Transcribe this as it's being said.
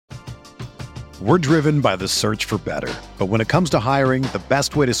We're driven by the search for better. But when it comes to hiring, the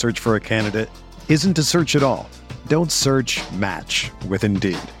best way to search for a candidate isn't to search at all. Don't search, match with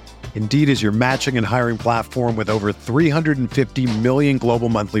Indeed. Indeed is your matching and hiring platform with over 350 million global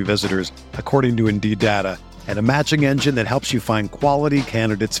monthly visitors, according to Indeed data, and a matching engine that helps you find quality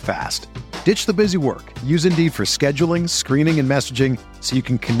candidates fast. Ditch the busy work. Use Indeed for scheduling, screening, and messaging so you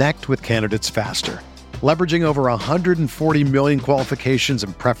can connect with candidates faster. Leveraging over 140 million qualifications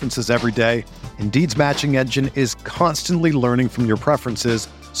and preferences every day, Indeed's matching engine is constantly learning from your preferences,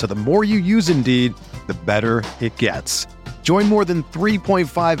 so the more you use Indeed, the better it gets. Join more than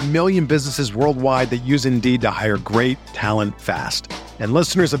 3.5 million businesses worldwide that use Indeed to hire great talent fast. And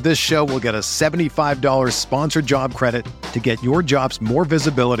listeners of this show will get a $75 sponsored job credit to get your jobs more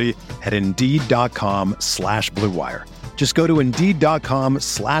visibility at Indeed.com/Blue Wire. Just go to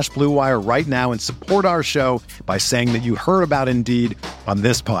Indeed.com/Blue Wire right now and support our show by saying that you heard about Indeed on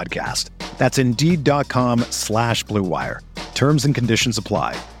this podcast. That's Indeed.com/Blue Wire. Terms and conditions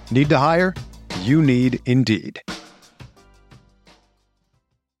apply. Need to hire? You need Indeed.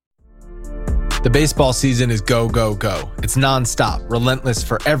 The baseball season is go, go, go. It's nonstop, relentless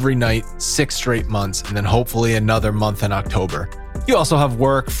for every night, 6 straight months, and then hopefully another month in October. You also have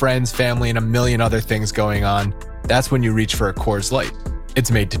work, friends, family, and a million other things going on. That's when you reach for a Coors Light. It's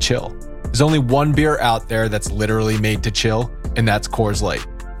made to chill. There's only one beer out there that's literally made to chill, and that's Coors Light.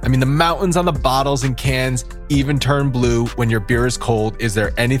 I mean, the mountains on the bottles and cans even turn blue when your beer is cold. Is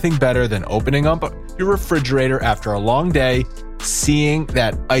there anything better than opening up your refrigerator after a long day, seeing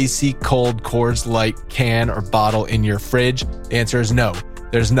that icy cold Coors Light can or bottle in your fridge? The answer is no.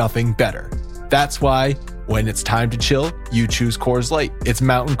 There's nothing better. That's why when it's time to chill, you choose Coors Light. It's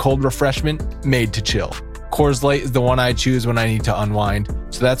mountain cold refreshment made to chill. Coors Light is the one I choose when I need to unwind.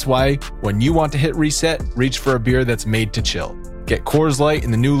 So that's why when you want to hit reset, reach for a beer that's made to chill. Get Coors Light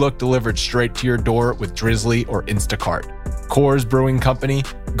in the new look delivered straight to your door with Drizzly or Instacart. Coors Brewing Company,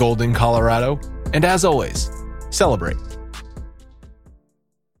 Golden, Colorado. And as always, celebrate.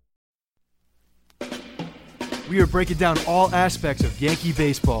 We are breaking down all aspects of Yankee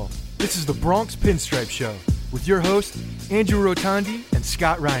baseball. This is the Bronx Pinstripe Show with your hosts, Andrew Rotondi and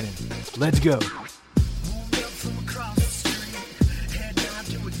Scott Reinen. Let's go.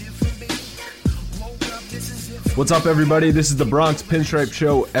 What's up, everybody? This is the Bronx Pinstripe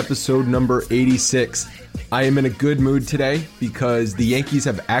Show, episode number 86. I am in a good mood today because the Yankees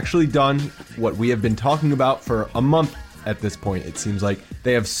have actually done what we have been talking about for a month at this point. It seems like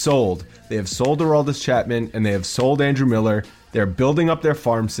they have sold. They have sold Aroldis Chapman and they have sold Andrew Miller. They're building up their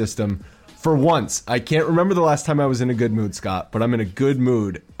farm system. For once, I can't remember the last time I was in a good mood, Scott, but I'm in a good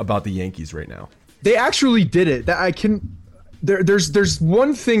mood about the Yankees right now. They actually did it. There's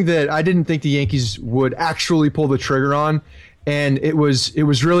one thing that I didn't think the Yankees would actually pull the trigger on, and it was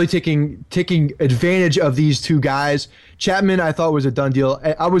really taking advantage of these two guys. Chapman, I thought, was a done deal.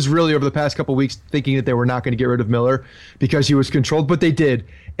 I was really over the past couple of weeks thinking that they were not going to get rid of Miller because he was controlled, but they did,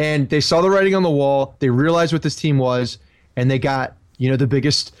 and they saw the writing on the wall. They realized what this team was, and they got the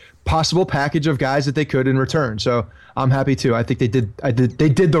biggest possible package of guys that they could in return. So I'm happy too. I think they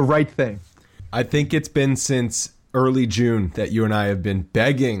did the right thing. I think it's been since early June that you and I have been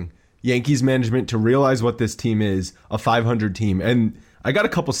begging Yankees management to realize what this team is, a 500 team. And I got a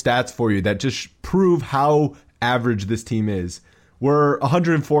couple stats for you that just prove how average this team is. We're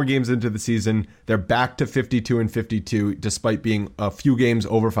 104 games into the season. They're back to 52-52, despite being a few games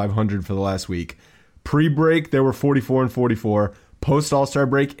over 500 for the last week. Pre-break, they were 44-44. Post-All-Star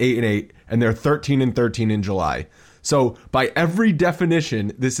break, 8-8. And they're 13-13 in July. So by every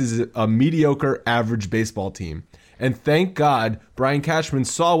definition, this is a mediocre average baseball team. And thank God Brian Cashman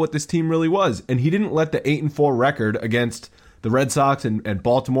saw what this team really was. And he didn't let the 8-4 record against the Red Sox and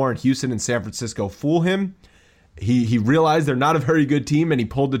Baltimore and Houston and San Francisco fool him. He realized they're not a very good team and he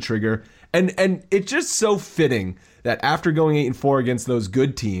pulled the trigger. And it's just so fitting that after going 8-4 against those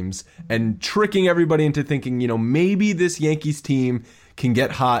good teams and tricking everybody into thinking, maybe this Yankees team can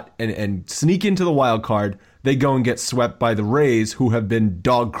get hot and sneak into the wild card, they go and get swept by the Rays, who have been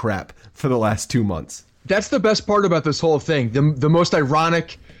dog crap for the last 2 months. That's the best part about this whole thing. The most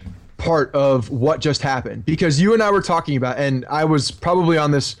ironic part of what just happened, because you and I were talking about, and I was probably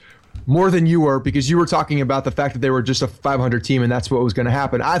on this more than you were, because you were talking about the fact that they were just a 500 team and that's what was going to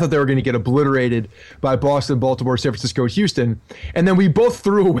happen. I thought they were going to get obliterated by Boston, Baltimore, San Francisco, Houston. And then we both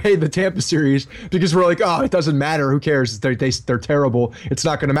threw away the Tampa series because we're like, oh, it doesn't matter. Who cares? They're terrible. It's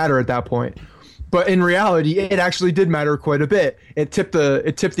not going to matter at that point. But in reality, it actually did matter quite a bit. It tipped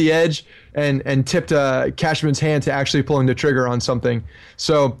the edge and tipped Cashman's hand to actually pulling the trigger on something.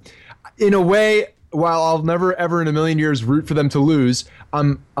 So in a way, while I'll never ever in a million years root for them to lose,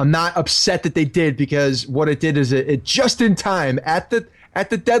 I'm not upset that they did, because what it did is it just in time at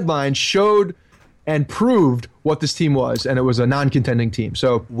the deadline showed and proved what this team was, and it was a non-contending team.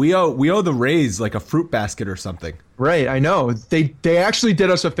 So we owe the Rays like a fruit basket or something. Right, I know. They actually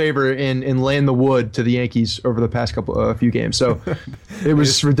did us a favor in laying the wood to the Yankees over the past few games. So it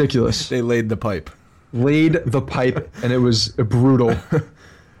was ridiculous. They laid the pipe. Laid the pipe, and it was brutal.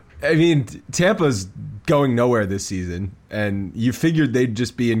 I mean, Tampa's going nowhere this season, and you figured they'd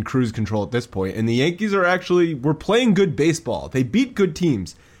just be in cruise control at this point. And the Yankees were playing good baseball. They beat good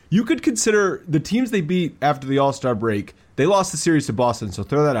teams. You could consider the teams they beat after the All-Star break. They lost the series to Boston, so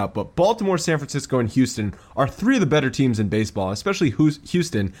throw that out. But Baltimore, San Francisco, and Houston are three of the better teams in baseball, especially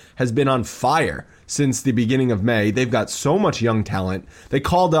Houston has been on fire since the beginning of May. They've got so much young talent. They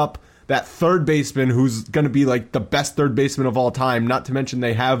called up that third baseman who's going to be like the best third baseman of all time, not to mention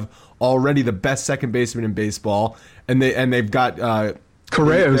they have already the best second baseman in baseball. And they've got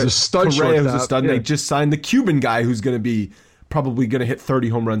Correa, who's a stud. And they just signed the Cuban guy who's going to be probably going to hit 30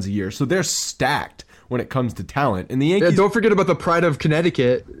 home runs a year. So they're stacked when it comes to talent. And the Yankees, don't forget about the pride of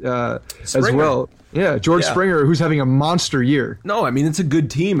Connecticut as well. Yeah, George Springer, who's having a monster year. No, I mean, it's a good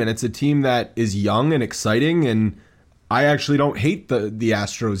team, and it's a team that is young and exciting, and I actually don't hate the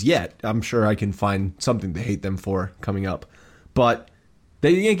Astros yet. I'm sure I can find something to hate them for coming up. But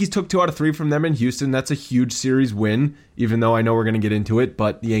the Yankees took 2 out of 3 from them in Houston. That's a huge series win, even though I know we're going to get into it.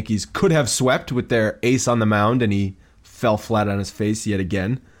 But the Yankees could have swept with their ace on the mound, and he fell flat on his face yet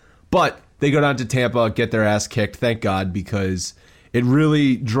again. But they go down to Tampa, get their ass kicked, thank God, because it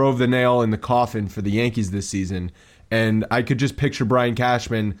really drove the nail in the coffin for the Yankees this season. And I could just picture Brian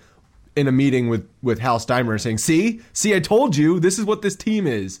Cashman in a meeting with Hal Steinbrenner saying, see, I told you, this is what this team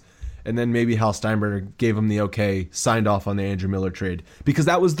is. And then maybe Hal Steinbrenner gave him the okay, signed off on the Andrew Miller trade. Because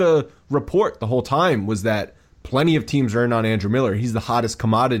that was the report the whole time, was that plenty of teams are in on Andrew Miller. He's the hottest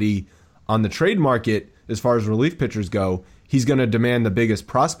commodity on the trade market as far as relief pitchers go. He's going to demand the biggest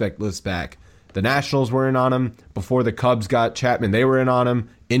prospect list back. The Nationals were in on him. Before the Cubs got Chapman, they were in on him.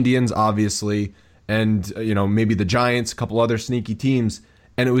 Indians, obviously. And, maybe the Giants, a couple other sneaky teams.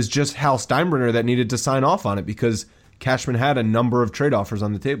 And it was just Hal Steinbrenner that needed to sign off on it because Cashman had a number of trade offers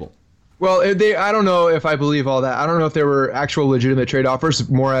on the table. Well, I don't know if I believe all that. I don't know if there were actual legitimate trade offers,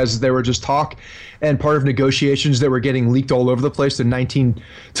 more as they were just talk and part of negotiations that were getting leaked all over the place to 19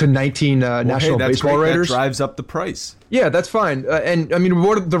 national baseball writers. That drives up the price. Yeah, that's fine. And I mean,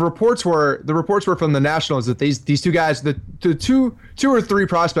 what the reports were from the Nationals that these two guys, the two or three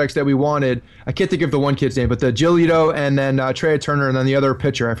prospects that we wanted, I can't think of the one kid's name, but the Giolito and then Trey Turner and then the other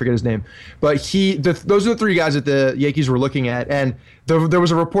pitcher, I forget his name. But those are the three guys that the Yankees were looking at. And there was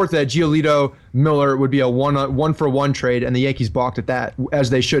a report that Giolito Miller would be a one-for-one trade, and the Yankees balked at that,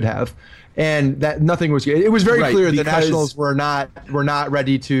 as they should have. And that nothing was. It was very clear the Nationals were not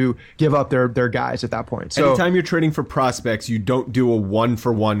ready to give up their guys at that point. So anytime you're trading for prospects, you don't do a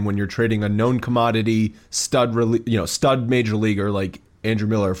 1-for-1 when you're trading a known commodity stud major leaguer like Andrew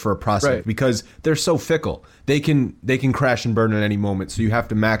Miller for a prospect, because they're so fickle. They can crash and burn at any moment. So you have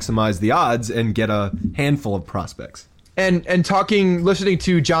to maximize the odds and get a handful of prospects. And listening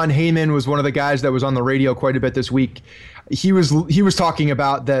to John Heyman was one of the guys that was on the radio quite a bit this week. He was talking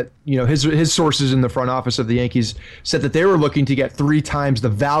about that, his sources in the front office of the Yankees said that they were looking to get 3 times the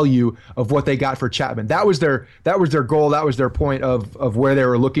value of what they got for Chapman. That was their goal. That was their point of where they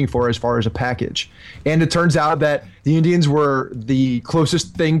were looking for as far as a package. And it turns out that the Indians were the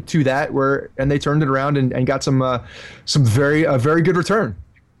closest thing to that, and they turned it around and got a very good return.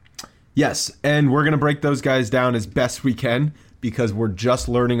 Yes, and we're going to break those guys down as best we can because we're just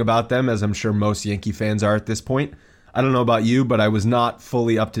learning about them, as I'm sure most Yankee fans are at this point. I don't know about you, but I was not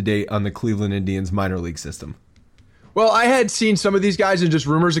fully up to date on the Cleveland Indians minor league system. Well, I had seen some of these guys in just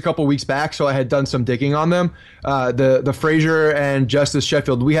rumors a couple weeks back, so I had done some digging on them. The Frazier and Justice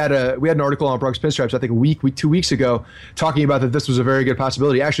Sheffield. We had an article on Bronx Pinstripes, I think 2 weeks ago, talking about that this was a very good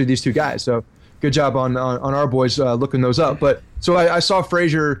possibility. Actually, these two guys. So good job on our boys looking those up. But so I saw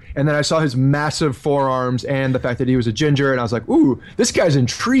Frazier, and then I saw his massive forearms and the fact that he was a ginger, and I was like, ooh, this guy's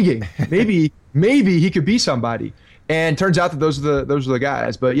intriguing. Maybe he could be somebody. And turns out that those are the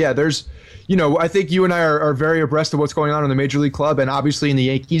guys. But yeah, there's, I think you and I are very abreast of what's going on in the Major League Club and obviously in the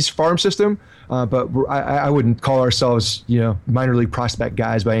Yankees farm system. But I wouldn't call ourselves, minor league prospect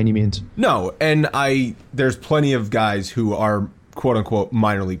guys by any means. No, and there's plenty of guys who are quote unquote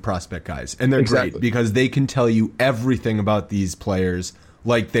minor league prospect guys, and they're great because they can tell you everything about these players.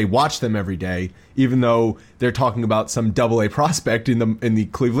 Like they watch them every day, even though they're talking about some AA prospect in the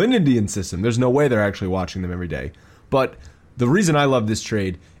Cleveland Indians system. There's no way they're actually watching them every day. But the reason I love this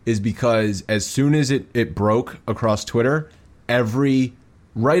trade is because as soon as it broke across Twitter, every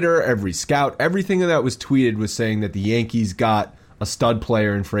writer, every scout, everything that was tweeted was saying that the Yankees got a stud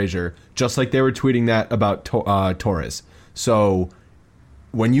player in Frazier, just like they were tweeting that about Torres. So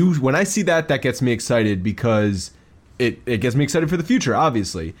when I see that gets me excited because it gets me excited for the future,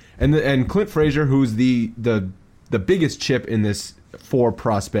 obviously. And Clint Frazier, who's the biggest chip in this 4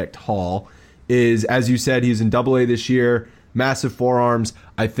 prospect haul, is, as you said, he's in Double-A this year. Massive forearms.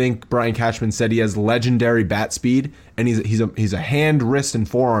 I think Brian Cashman said he has legendary bat speed, and he's a hand, wrist, and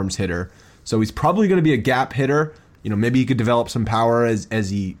forearms hitter. So he's probably going to be a gap hitter. Maybe he could develop some power as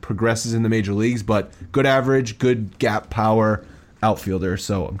he progresses in the major leagues, but good average, good gap power outfielder.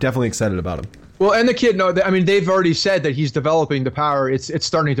 So I'm definitely excited about him. Well, and the kid, they've already said that he's developing the power. It's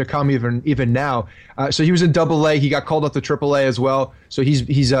starting to come even now. So he was in Double-A. He got called up to Triple-A as well. So he's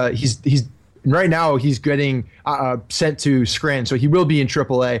right now he's getting sent to Scranton. So he will be in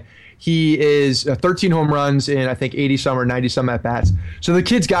Triple-A. He is 13 home runs in, I think, 80 some or 90 some at bats. So the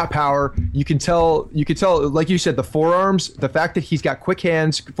kid's got power. You can tell, like you said, the forearms, the fact that he's got quick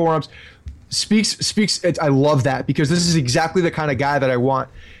hands, forearms, speaks. I love that because this is exactly the kind of guy that I want.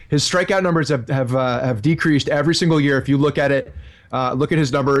 His strikeout numbers have decreased every single year. If you look at it, look at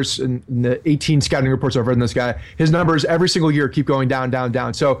his numbers in the 18 scouting reports I've read in this guy. His numbers every single year keep going down, down,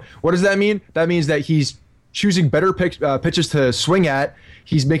 down. So what does that mean? That means that he's choosing better pitches to swing at.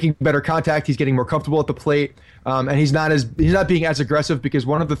 He's making better contact. He's getting more comfortable at the plate, and he's not being as aggressive because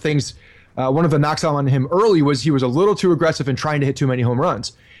one of the knocks on him early was he was a little too aggressive in trying to hit too many home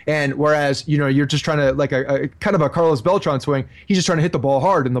runs. And whereas you're just trying to like a kind of a Carlos Beltran swing, he's just trying to hit the ball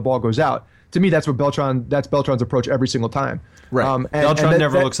hard and the ball goes out. To me, that's Beltran's approach every single time. Right. Beltran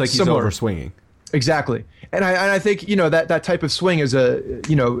never looks like he's over swinging. Exactly. And I think, that type of swing is a,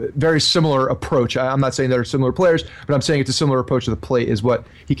 very similar approach. I'm not saying they're similar players, but I'm saying it's a similar approach to the plate is what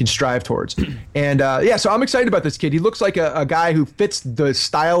he can strive towards. And so I'm excited about this kid. He looks like a guy who fits the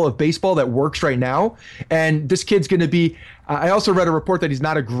style of baseball that works right now. And this kid's going to be, I also read a report that he's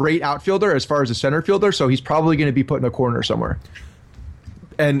not a great outfielder as far as a center fielder. So he's probably going to be put in a corner somewhere.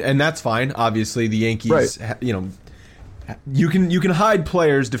 And that's fine. Obviously the Yankees, right. You can hide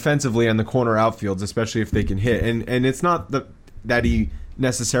players defensively on the corner outfields, especially if they can hit. And it's not that he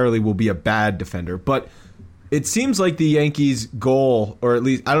necessarily will be a bad defender, but it seems like the Yankees' goal, or at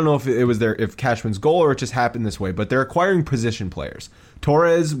least I don't know if Cashman's goal or it just happened this way, but they're acquiring position players.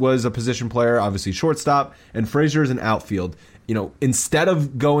 Torres was a position player, obviously shortstop, and Frazier is an outfield. Instead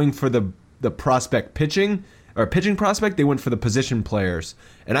of going for the prospect pitching prospect, they went for the position players.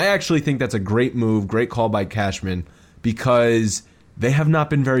 And I actually think that's a great move, great call by Cashman, because they have not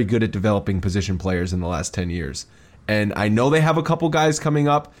been very good at developing position players in the last 10 years. And I know they have a couple guys coming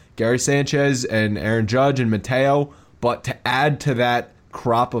up, Gary Sanchez and Aaron Judge and Mateo, but to add to that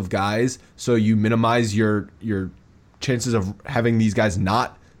crop of guys so you minimize your chances of having these guys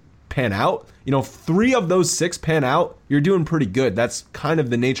not pan out, 3 of those 6 pan out, you're doing pretty good. That's kind of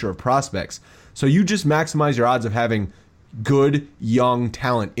the nature of prospects. So you just maximize your odds of having good, young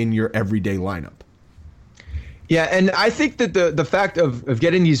talent in your everyday lineup. Yeah, and I think that the fact of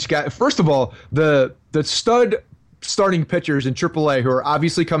getting these guys, first of all, the stud starting pitchers in AAA who are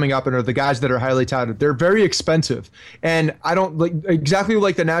obviously coming up and are the guys that are highly touted, they're very expensive. And I don't exactly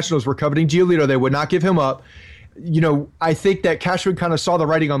like the Nationals were coveting Giolito, they would not give him up. I think that Cashman kind of saw the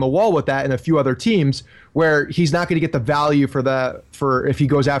writing on the wall with that and a few other teams where he's not going to get the value for if he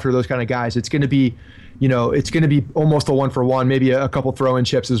goes after those kind of guys. It's going to be almost a 1-for-1, maybe a couple throw-in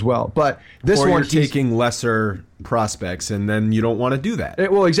chips as well. But this or one, you're taking lesser prospects, and then you don't want to do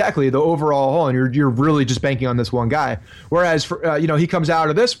that. Well, exactly, the overall haul, and you're really just banking on this one guy. Whereas, he comes out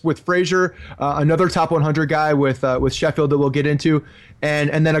of this with Frazier, another top 100 guy with Sheffield that we'll get into,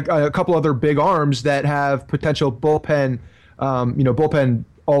 and then a couple other big arms that have potential bullpen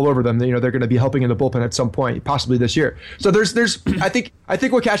all over them. They're going to be helping in the bullpen at some point, possibly this year. So there's I think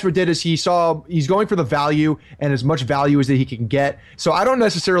what Cashman did is he's going for the value and as much value as that he can get. So I don't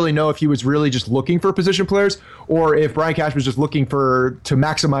necessarily know if he was really just looking for position players or if Brian Cashman was just looking to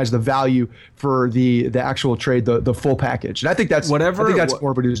maximize the value for the actual trade, the full package. And I think that's more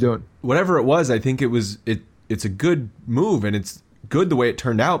what he was doing. Whatever it was, I think it's a good move, and it's good the way it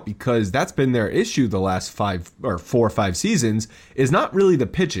turned out, because that's been their issue the last 4 or 5 seasons, is not really the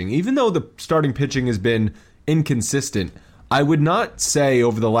pitching. Even though the starting pitching has been inconsistent, I would not say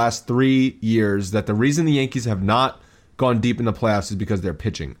over the last 3 years that the reason the Yankees have not gone deep in the playoffs is because they're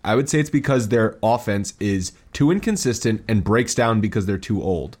pitching. I would say it's because their offense is too inconsistent and breaks down because they're too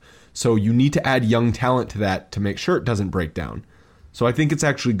old. So you need to add young talent to that to make sure it doesn't break down. So I think it's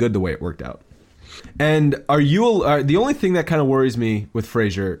actually good the way it worked out. And are you the only thing that kind of worries me with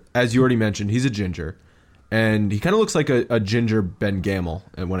Frazier, as you already mentioned, he's a ginger. And he kind of looks like a ginger Ben Gamel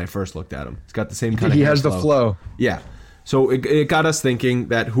when I first looked at him. He's got the same kind of He has the flow. Yeah. So it got us thinking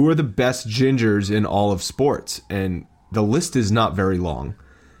that who are the best gingers in all of sports? And the list is not very long.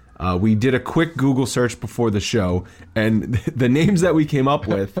 We did a quick Google search before the show, and the names that we came up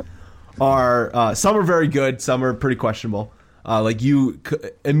with are some are very good, some are pretty questionable. Like you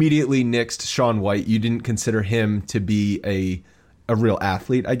immediately nixed Shaun White. You didn't consider him to be a real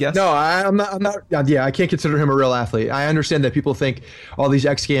athlete, I guess. No, I'm not. Yeah, I can't consider him a real athlete. I understand that people think all these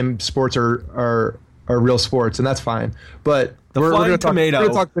X game sports are real sports, and that's fine. But we're going to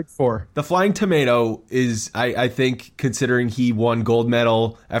talk Big Four. The Flying Tomato is, I think, considering he won gold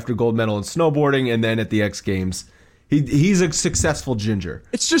medal after gold medal in snowboarding, and then at the X Games, he's a successful ginger.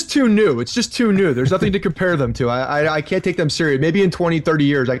 It's just too new. There's nothing to compare them to. I can't take them serious. Maybe in 20, 30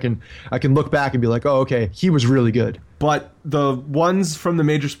 years, I can look back and be like, oh, okay, he was really good. But the ones from the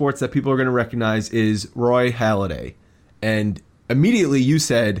major sports that people are going to recognize is Roy Halladay. And immediately you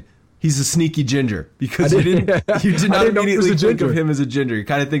said he's a sneaky ginger because you did not immediately think of him as a ginger. You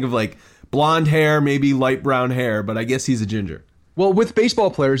kind of think of like blonde hair, maybe light brown hair, but I guess he's a ginger. Well, with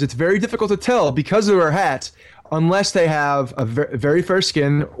baseball players, it's very difficult to tell because of their hats, unless they have a very fair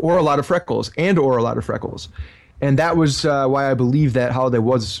skin or a lot of freckles. And that was why I believe that Halladay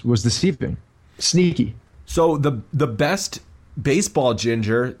was deceiving. Sneaky. So the best baseball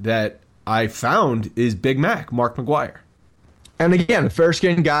ginger that I found is Big Mac, Mark McGwire. And again, a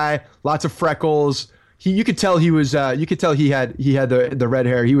fair-skinned guy, lots of freckles. You could tell he was. You could tell he had the red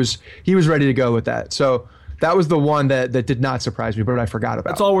hair. He was ready to go with that. So that was the one that did not surprise me, but I forgot about.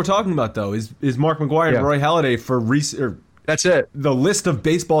 That's all we're talking about, though, is Mark McGwire and Roy Halladay for That's it. The list of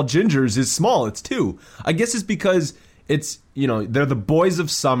baseball gingers is small. It's 2. I guess it's because it's, they're the boys of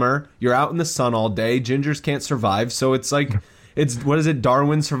summer. You're out in the sun all day. Gingers can't survive. So it's like, what is it?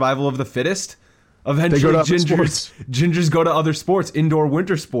 Darwin's survival of the fittest? Eventually, gingers go to other sports, indoor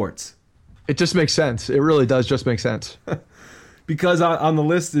winter sports. It just makes sense. It really does just make sense. Because on the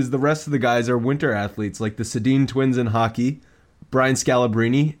list is the rest of the guys are winter athletes, like the Sedin twins in hockey, Brian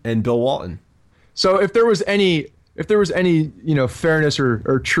Scalabrine, and Bill Walton. So if there was any fairness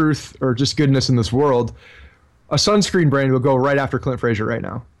or truth or just goodness in this world, a sunscreen brand will go right after Clint Frazier right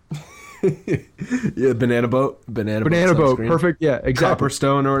now. Yeah, banana boat, perfect. Yeah, exactly.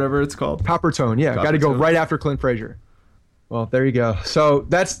 Copperstone or whatever it's called. Coppertone. Yeah, got to go right after Clint Frazier. Well, there you go. So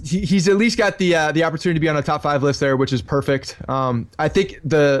he's at least got the opportunity to be on a top 5 list there, which is perfect. I think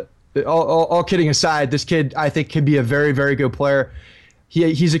all kidding aside, this kid I think can be a very, very good player.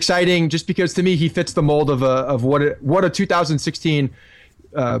 He's exciting just because to me he fits the mold of what a 2016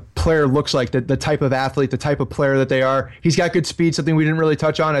 player looks like, the type of athlete, the type of player that they are. He's got good speed, something we didn't really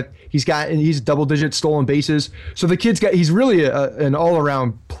touch on. He's double-digit stolen bases. So he's really an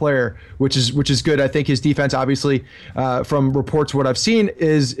all-around player, which is good. I think his defense, obviously, from reports what I've seen,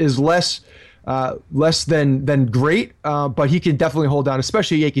 is less than great, but he can definitely hold down,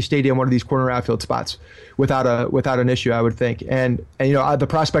 especially at Yankee Stadium, one of these corner outfield spots, without an issue, I would think. And the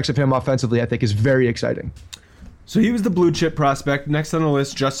prospects of him offensively, I think, is very exciting. So he was the blue chip prospect. Next on the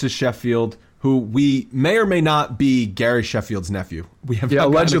list, Justice Sheffield, who we may or may not be Gary Sheffield's nephew. We have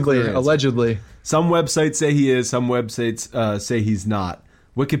allegedly. Some websites say he is. Some websites say he's not.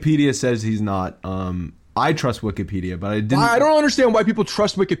 Wikipedia says he's not. I trust Wikipedia, but I didn't. I don't understand why people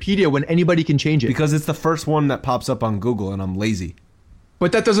trust Wikipedia when anybody can change it. Because it's the first one that pops up on Google, and I'm lazy.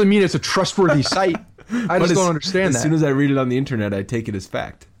 But that doesn't mean it's a trustworthy site. I just don't understand that. As soon as I read it on the internet, I take it as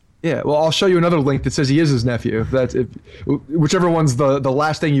fact. Yeah, well, I'll show you another link that says he is his nephew. Whichever one's the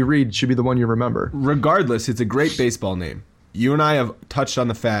last thing you read should be the one you remember. Regardless, it's a great baseball name. You and I have touched on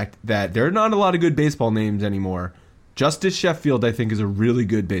the fact that there are not a lot of good baseball names anymore. Justice Sheffield, I think, is a really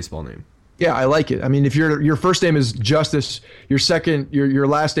good baseball name. Yeah, I like it. I mean, if your first name is Justice, your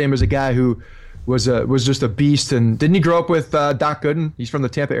last name is a guy who was just a beast. And didn't he grow up with Doc Gooden? He's from the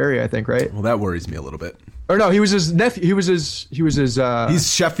Tampa area, I think, right? Well, that worries me a little bit. Or no, he was his nephew. He was his.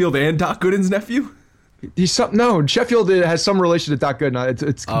 He's Sheffield and Doc Gooden's nephew. Sheffield has some relation to Doc Gooden.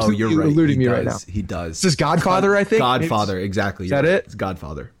 It's completely eluding me right now. He does. It's his godfather, I think. Godfather, exactly. Is that it? It's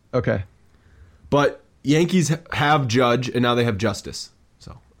Godfather. Okay. But Yankees have Judge, and now they have Justice.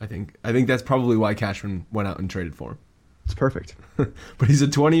 So I think that's probably why Cashman went out and traded for him. It's perfect. But he's a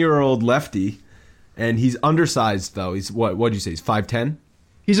 20-year-old lefty, and he's undersized though. He's what'd you say? He's 5'10"?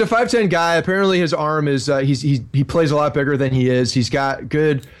 He's a 5'10" guy. Apparently his arm is he plays a lot bigger than he is. He's got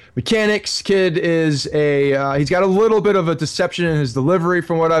good mechanics. Kid is he's got a little bit of a deception in his delivery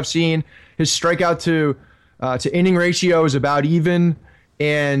from what I've seen. His strikeout to inning ratio is about even,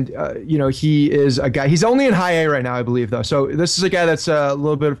 And, he is a guy, he's only in high A right now, I believe, though. So this is a guy that's a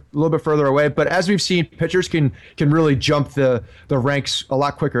little bit further away. But as we've seen, pitchers can really jump the ranks a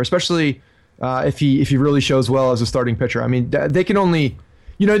lot quicker, especially if he really shows well as a starting pitcher. I mean, they can only,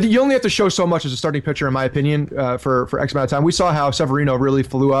 you only have to show so much as a starting pitcher, in my opinion, for X amount of time. We saw how Severino really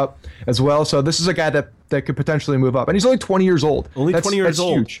flew up as well. So this is a guy that could potentially move up. And he's only 20 years old. Only 20 years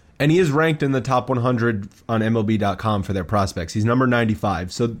old. Huge. And he is ranked in the top 100 on MLB.com for their prospects. He's number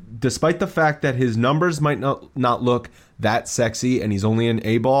 95. So despite the fact that his numbers might not look that sexy and he's only an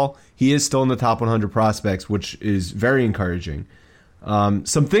A-ball, he is still in the top 100 prospects, which is very encouraging.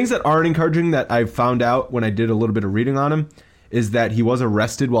 Some things that aren't encouraging that I found out when I did a little bit of reading on him is that he was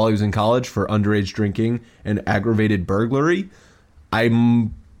arrested while he was in college for underage drinking and aggravated burglary.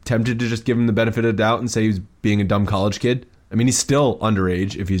 I'm tempted to just give him the benefit of the doubt and say he's being a dumb college kid. I mean, he's still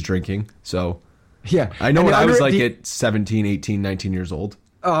underage if he's drinking. So yeah, I know when I was like at 17, 18, 19 years old.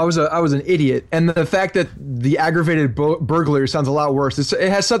 Oh, I was an idiot. And the fact that the aggravated burglary sounds a lot worse. It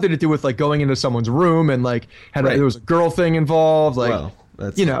has something to do with like going into someone's room and like there was a girl thing involved. Like, well,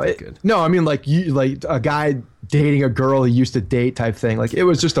 that's good. No, I mean like a guy dating a girl he used to date type thing. Like it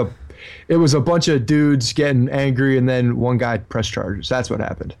was a bunch of dudes getting angry and then one guy pressed charges. That's what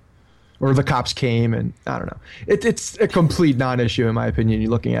happened. Or the cops came and I don't know. It's a complete non-issue in my opinion. You're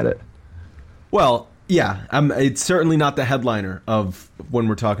looking at it. Well, yeah, it's certainly not the headliner of when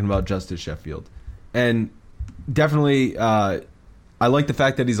we're talking about Justice Sheffield. And definitely, I like the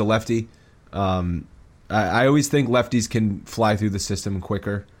fact that he's a lefty. I always think lefties can fly through the system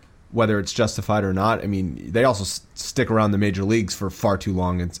quicker, whether it's justified or not. I mean, they also stick around the major leagues for far too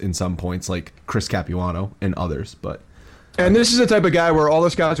long in some points, like Chris Capuano and others. And this is the type of guy where all the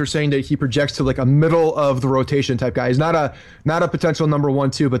scouts are saying that he projects to like a middle of the rotation type guy. He's not a potential number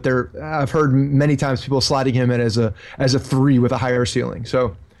 1-2, but I've heard many times people sliding him in as a 3 with a higher ceiling.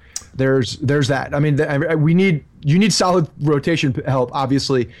 So there's that. I mean, you need solid rotation help,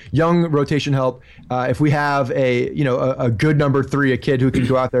 obviously, young rotation help. If we have a good number 3, a kid who can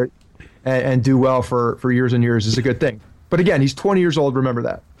go out there and do well for years and years is a good thing. But again, he's 20 years old. Remember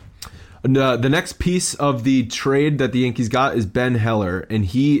that. The next piece of the trade that the Yankees got is Ben Heller, and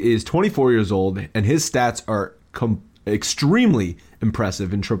he is 24 years old, and his stats are extremely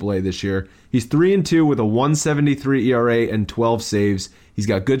impressive in AAA this year. He's 3-2 with a 1.73 ERA and 12 saves. He's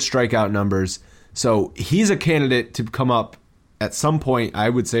got good strikeout numbers. So he's a candidate to come up at some point, I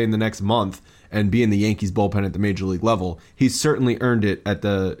would say in the next month, and be in the Yankees bullpen at the major league level. He's certainly earned it at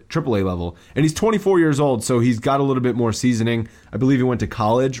the AAA level. And he's 24 years old, so he's got a little bit more seasoning. I believe he went to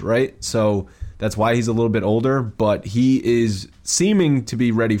college, right? So that's why he's a little bit older, but he is seeming to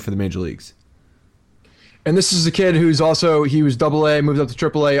be ready for the major leagues. And this is a kid he was AA, moved up to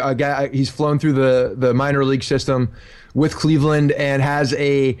AAA. A guy, he's flown through the minor league system with Cleveland and has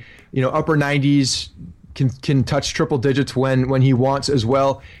a upper 90s, can touch triple digits when he wants as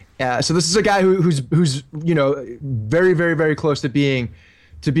well. So this is a guy who's very, very, very close to being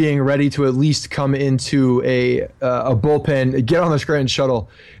ready to at least come into a bullpen, get on the Scranton shuttle.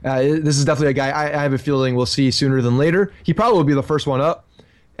 This is definitely a guy I have a feeling we'll see sooner than later. He probably will be the first one up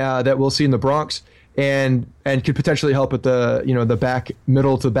that we'll see in the Bronx, and could potentially help at the back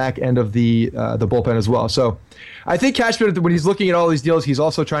middle to back end of the bullpen as well. So I think Cashman, when he's looking at all these deals, he's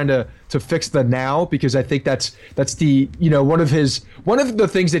also trying to fix the now, because I think that's the one of the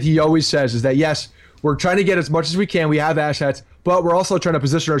things that he always says is that yes, we're trying to get as much as we can. We have assets, but we're also trying to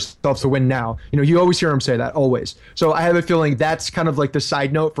position ourselves to win now. You always hear him say that, always. So I have a feeling that's kind of like the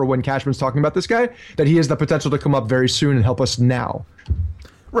side note for when Cashman's talking about this guy, that he has the potential to come up very soon and help us now.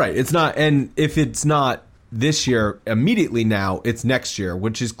 Right. It's not, and if it's not this year immediately now, it's next year,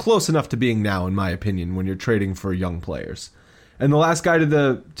 which is close enough to being now, in my opinion, when you're trading for young players. And the last guy to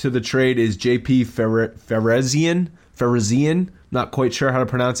the trade is JP Ferezian. Not quite sure how to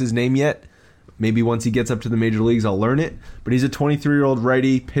pronounce his name yet. Maybe once he gets up to the major leagues, I'll learn it. But he's a 23-year-old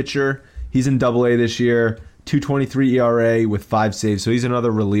righty pitcher. He's in AA this year, 2.23 ERA with 5 saves. So he's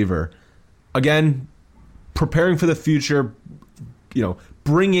another reliever. Again, preparing for the future,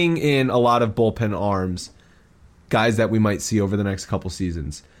 bringing in a lot of bullpen arms, guys that we might see over the next couple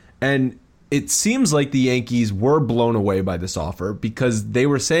seasons. And it seems like the Yankees were blown away by this offer, because they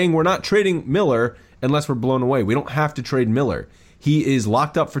were saying we're not trading Miller unless we're blown away. We don't have to trade Miller. He is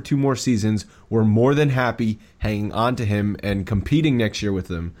locked up for 2 more seasons. We're more than happy hanging on to him and competing next year with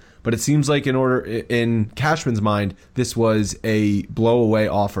him. But it seems like in Cashman's mind, this was a blow-away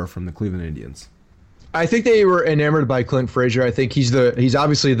offer from the Cleveland Indians. I think they were enamored by Clint Frazier. I think he's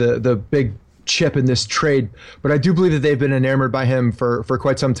obviously the big chip in this trade, but I do believe that they've been enamored by him for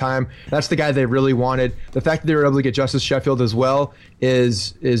quite some time. That's the guy they really wanted. The fact that they were able to get Justice Sheffield as well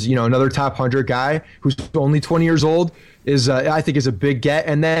is another top 100 guy who's only 20 years old is I think is a big get.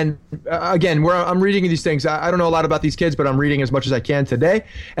 And then again, where I'm reading these things, I don't know a lot about these kids, but I'm reading as much as I can today.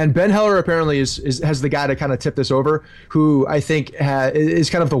 And Ben Heller apparently has the guy to kind of tip this over, who I think is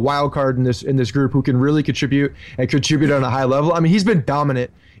kind of the wild card in this group, who can really contribute on a high level. I mean, he's been dominant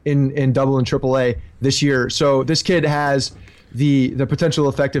in double and triple A this year. So this kid has the potential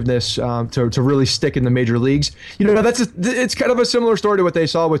effectiveness to really stick in the major leagues. It's kind of a similar story to what they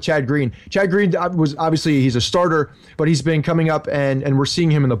saw with Chad Green. Chad Green was obviously he's a starter, but he's been coming up and we're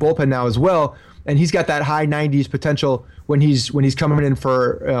seeing him in the bullpen now as well. And he's got that high 90s potential when he's coming in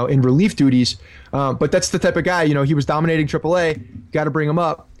for in relief duties. But that's the type of guy, he was dominating AAA. Got to bring him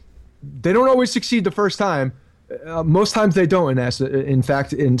up. They don't always succeed the first time. Most times they don't, in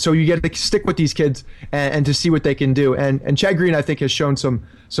fact, and so you get to stick with these kids and to see what they can do. And Chad Green, I think, has shown some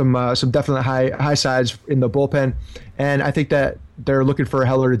definite high sides in the bullpen, and I think that they're looking for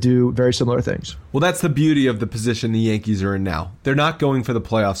Heller to do very similar things. Well, that's the beauty of the position the Yankees are in now. They're not going for the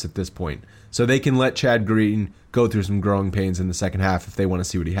playoffs at this point, so they can let Chad Green go through some growing pains in the second half if they want to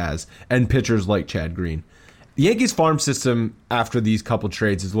see what he has, and pitchers like Chad Green. The Yankees farm system after these couple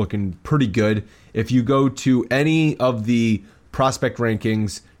trades is looking pretty good. If you go to any of the prospect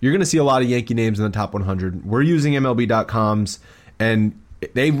rankings, you're going to see a lot of Yankee names in the top 100. We're using MLB.com's, and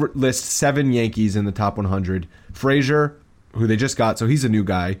they list 7 Yankees in the top 100. Frazier, who they just got, so he's a new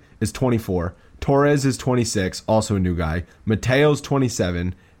guy, is 24. Torres is 26, also a new guy. Mateo's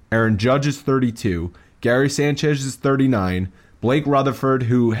 27. Aaron Judge is 32. Gary Sanchez is 39. Blake Rutherford,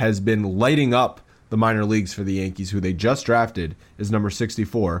 who has been lighting up the minor leagues for the Yankees, who they just drafted, is number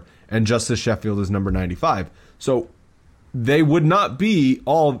 64, and Justice Sheffield is number 95. So they wouldn't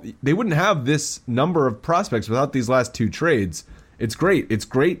have this number of prospects without these last 2 trades. It's great. It's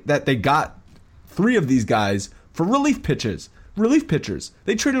great that they got 3 of these guys for relief pitchers.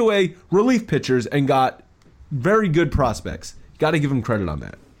 They traded away relief pitchers and got very good prospects. You got to give them credit on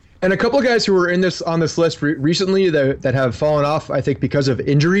that. And a couple of guys who were on this list recently that have fallen off, I think, because of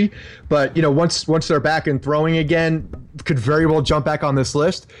injury. But once they're back and throwing again, could very well jump back on this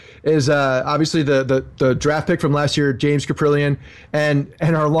list. Is obviously the draft pick from last year, James Caprillion, and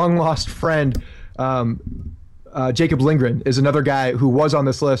our long lost friend Jacob Lindgren is another guy who was on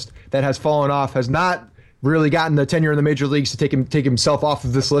this list that has fallen off, has not really gotten the tenure in the major leagues to take himself off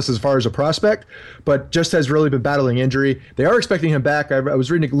of this list as far as a prospect, but just has really been battling injury. They are expecting him back. I was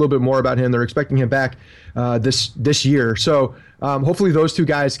reading a little bit more about him. They're expecting him back this year. So hopefully those 2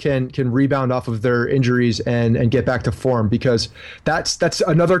 guys can rebound off of their injuries and get back to form, because that's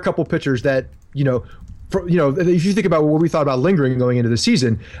another couple pitchers that, if you think about what we thought about Lindgren going into the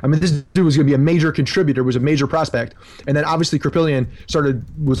season, I mean, this dude was going to be a major contributor, was a major prospect. And then obviously Caprillion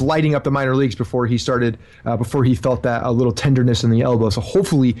was lighting up the minor leagues before he felt that a little tenderness in the elbow. So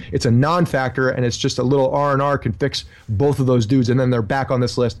hopefully it's a non-factor and it's just a little R&R can fix both of those dudes, and then they're back on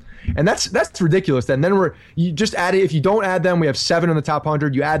this list. And that's ridiculous. And then you just add it. If you don't add them, we have 7 in the top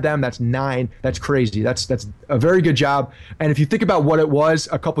 100. You add them, that's 9. That's crazy. That's a very good job. And if you think about what it was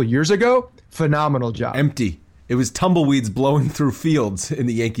a couple of years ago, phenomenal job. Empty. It was tumbleweeds blowing through fields in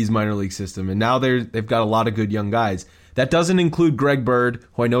the Yankees minor league system, and now they've got a lot of good young guys. That doesn't include Greg Bird,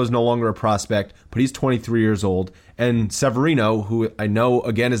 who I know is no longer a prospect, but he's 23 years old, and Severino, who I know,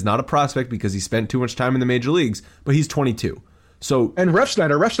 again, is not a prospect because he spent too much time in the major leagues, but he's 22. And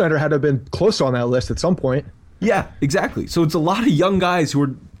Refsnyder had to have been close on that list at some point. Yeah, exactly. So it's a lot of young guys who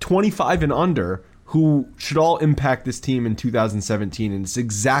are 25 and under who should all impact this team in 2017, and it's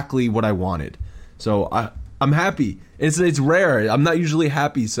exactly what I wanted. So I'm happy. It's rare. I'm not usually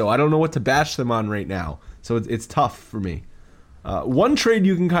happy, so I don't know what to bash them on right now. So it's tough for me. One trade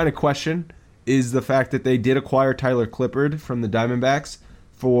you can kind of question is the fact that they did acquire Tyler Clippard from the Diamondbacks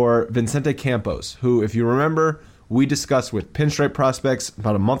for Vicente Campos, who, if you remember, we discussed with Pinstripe Prospects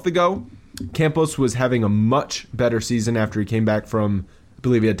about a month ago. Campos was having a much better season after he came back from, I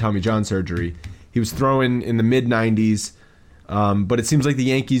believe he had Tommy John surgery. He was throwing in the mid-90s, but it seems like the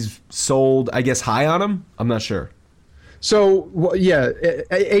Yankees sold, I guess, high on him. I'm not sure. So, yeah,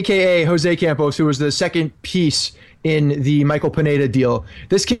 a.k.a. Jose Campos, who was the second piece in the Michael Pineda deal.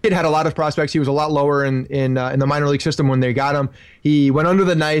 This kid had a lot of prospects. He was a lot lower in the minor league system when they got him. He went under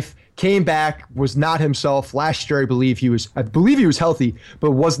the knife, came back, was not himself. Last year, I believe he was healthy,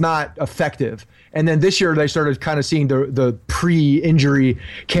 but was not effective. And then this year, they started kind of seeing the pre-injury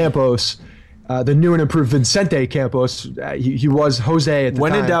Campos, the new and improved Vicente Campos. He was Jose at the time.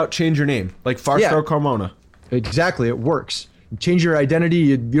 When in doubt, change your name, like Fausto Carmona. Exactly, it works. change your identity.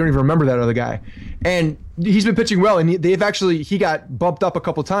 You don't even remember that other guy. And he's been pitching well, and he got bumped up a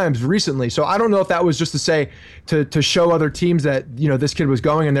couple times recently. So I don't know if that was just to say to show other teams that this kid was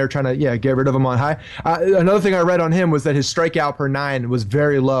going, and they're trying to get rid of him on high. Another thing I read on him was that his strikeout per 9 was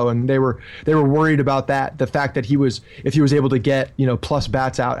very low, and they were worried about that. The fact that if he was able to get plus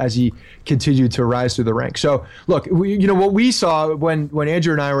bats out as he continued to rise through the ranks. So look, what we saw when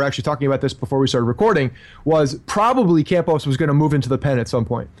Andrew and I were actually talking about this before we started recording was probably Campos was going to move into the pen at some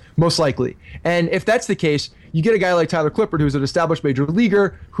point, most likely. And if that's the case, you get a guy like Tyler Clippard, who's an established major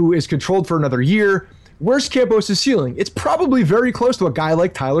leaguer, who is controlled for another year. Where's Campos' ceiling? It's probably very close to a guy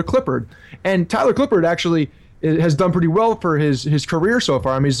like Tyler Clippard. And Tyler Clippard actually has done pretty well for his career so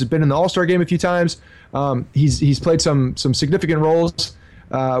far. I mean, he's been in the All-Star game a few times. He's played some significant roles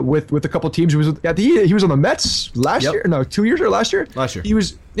with a couple teams. He was on the Mets last year. No, 2 years or last year. Last year. He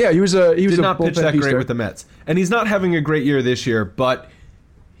was did not pitch that great with the Mets, and he's not having a great year this year. But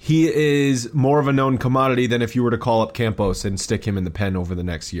he is more of a known commodity than if you were to call up Campos and stick him in the pen over the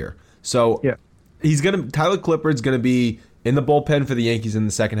next year. So Tyler Clippard's gonna be in the bullpen for the Yankees in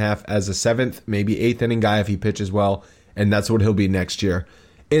the second half as a 7th, maybe 8th inning guy if he pitches well, and that's what he'll be next year.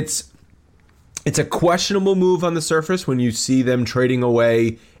 It's a questionable move on the surface when you see them trading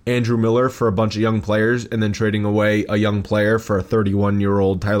away Andrew Miller for a bunch of young players and then trading away a young player for a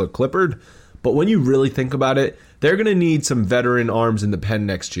 31-year-old Tyler Clippard. But when you really think about it, they're going to need some veteran arms in the pen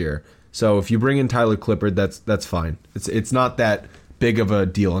next year. So if you bring in Tyler Clippard, that's fine. It's not that big of a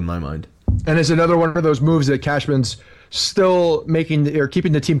deal in my mind. And it's another one of those moves that Cashman's still keeping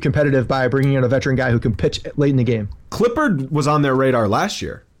the team competitive by bringing in a veteran guy who can pitch late in the game. Clippard was on their radar last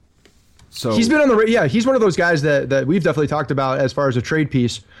year. So he's been on the he's one of those guys that we've definitely talked about as far as a trade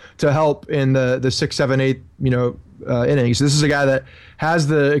piece to help in the 6, 7, 8 innings. This is a guy that has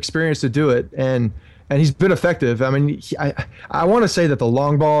the experience to do it, and he's been effective. I mean, I want to say that the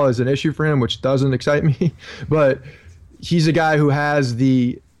long ball is an issue for him, which doesn't excite me, but he's a guy who has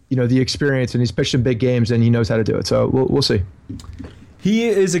the experience, and he's pitched in big games, and he knows how to do it. So we'll see. He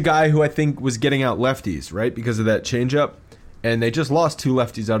is a guy who I think was getting out lefties, right, because of that changeup. And they just lost 2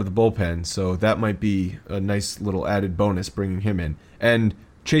 lefties out of the bullpen, so that might be a nice little added bonus bringing him in. And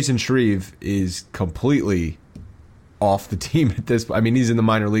Chasen Shreve is completely off the team at this point. I mean, he's in the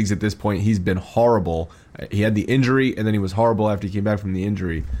minor leagues at this point. He's been horrible. He had the injury, and then he was horrible after he came back from the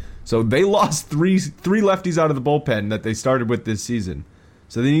injury. So they lost three lefties out of the bullpen that they started with this season.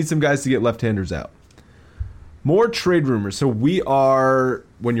 So they need some guys to get left-handers out. More trade rumors. So we are,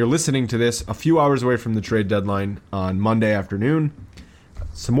 when you're listening to this, a few hours away from the trade deadline on Monday afternoon.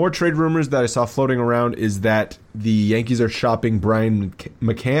 Some more trade rumors that I saw floating around is that the Yankees are shopping Brian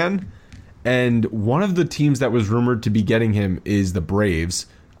McCann, and one of the teams that was rumored to be getting him is the Braves.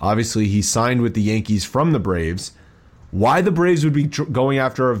 Obviously, he signed with the Yankees from the Braves. Why the Braves would be going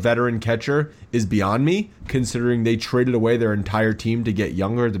after a veteran catcher is beyond me, considering they traded away their entire team to get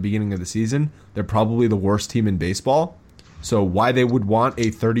younger at the beginning of the season. They're probably the worst team in baseball. So why they would want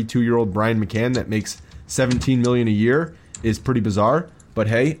a 32-year-old Brian McCann that makes $17 million a year is pretty bizarre. But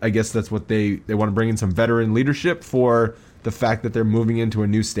hey, I guess that's what they want to bring in some veteran leadership for the fact that they're moving into a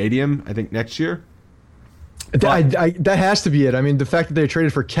new stadium, I think, next year. That has to be it. I mean, the fact that they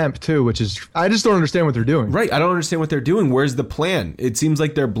traded for Kemp, too, which is... I just don't understand what they're doing. Right. I don't understand what they're doing. Where's the plan? It seems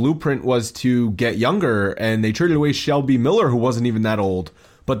like their blueprint was to get younger, and they traded away Shelby Miller, who wasn't even that old,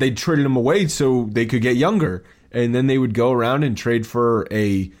 but they traded him away so they could get younger. And then they would go around and trade for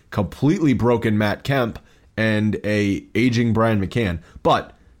a completely broken Matt Kemp and a aging Brian McCann.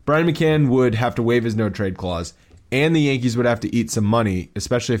 But Brian McCann would have to waive his no-trade clause, and the Yankees would have to eat some money,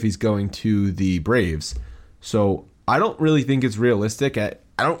 especially if he's going to the Braves. So I don't really think it's realistic. I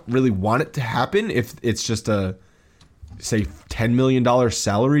don't really want it to happen if it's just a, say, $10 million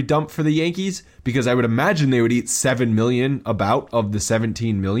salary dump for the Yankees, because I would imagine they would eat $7 million about of the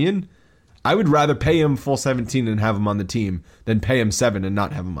 $17 million. I would rather pay him full 17 and have him on the team than pay him 7 and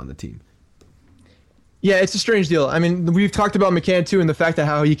not have him on the team. Yeah, it's a strange deal. I mean, we've talked about McCann, too, and the fact that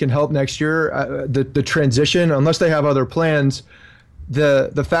how he can help next year, the transition, unless they have other plans.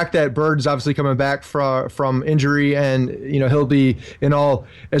 The fact that Bird's obviously coming back from injury, and he'll be in all,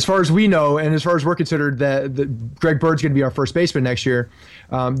 as far as we know and as far as we're considered, that Greg Bird's going to be our first baseman next year.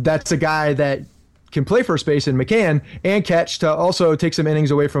 That's a guy that can play first base in McCann and catch, to also take some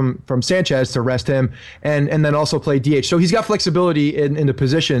innings away from Sanchez to rest him, and then also play DH. So he's got flexibility in the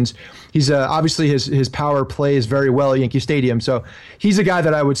positions. He's obviously his power plays very well at Yankee Stadium. So he's a guy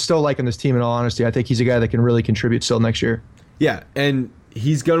that I would still like on this team. In all honesty, I think he's a guy that can really contribute still next year. Yeah, and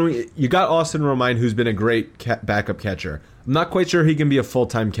you got Austin Romine, who's been a great backup catcher. I'm not quite sure he can be a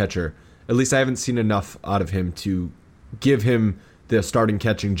full-time catcher. At least I haven't seen enough out of him to give him the starting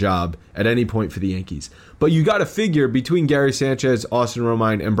catching job at any point for the Yankees. But you got to figure between Gary Sanchez, Austin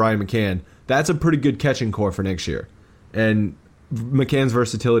Romine, and Brian McCann, that's a pretty good catching core for next year. And McCann's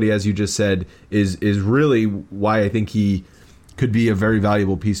versatility, as you just said, is really why I think he could be a very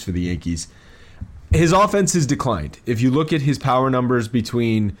valuable piece for the Yankees. His offense has declined. If you look at his power numbers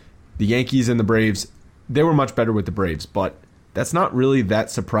between the Yankees and the Braves, they were much better with the Braves, but that's not really that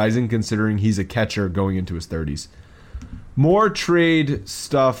surprising considering he's a catcher going into his 30s. More trade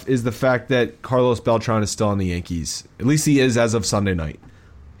stuff is the fact that Carlos Beltran is still on the Yankees. At least he is as of Sunday night.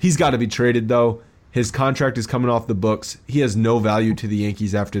 He's got to be traded, though. His contract is coming off the books. He has no value to the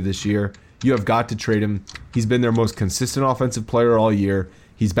Yankees after this year. You have got to trade him. He's been their most consistent offensive player all year.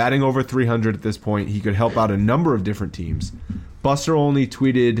 He's batting over 300 at this point. He could help out a number of different teams. Buster only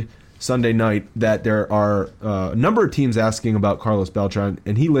tweeted Sunday night that there are a number of teams asking about Carlos Beltran,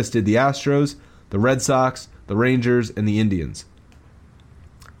 and he listed the Astros, the Red Sox, the Rangers, and the Indians.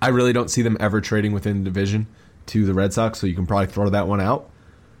 I really don't see them ever trading within the division to the Red Sox, so you can probably throw that one out.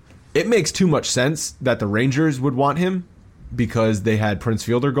 It makes too much sense that the Rangers would want him because they had Prince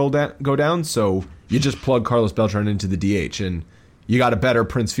Fielder go down, so you just plug Carlos Beltran into the DH, and you got a better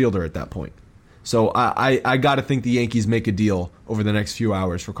Prince Fielder at that point. So I got to think the Yankees make a deal over the next few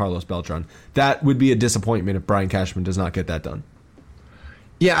hours for Carlos Beltran. That would be a disappointment if Brian Cashman does not get that done.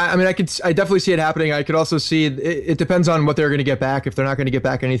 Yeah, I mean, I definitely see it happening. I could also see it depends on what they're going to get back. If they're not going to get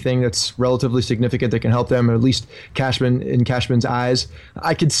back anything that's relatively significant that can help them, or at least Cashman in Cashman's eyes,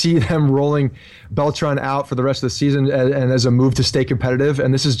 I could see them rolling Beltran out for the rest of the season and as a move to stay competitive.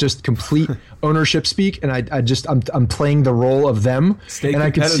 And this is just complete ownership speak. And I'm playing the role of them. And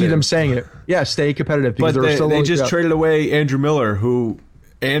I could see them saying it. Yeah, stay competitive. Because but they just traded away Andrew Miller,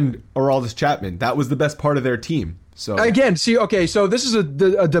 and Aroldis Chapman. That was the best part of their team. So again, so this is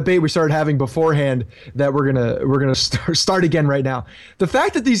a debate we started having beforehand that we're gonna start again right now. The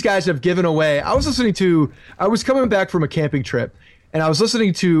fact that these guys have given away. I was coming back from a camping trip, and I was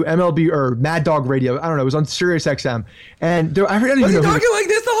listening to MLB or Mad Dog Radio. I don't know. It was on Sirius XM, and was he talking like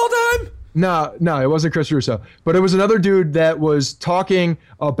this the whole time? No, it wasn't Chris Russo, but it was another dude that was talking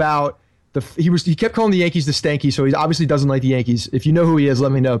about. He kept calling the Yankees the Stanky, so he obviously doesn't like the Yankees. If you know who he is,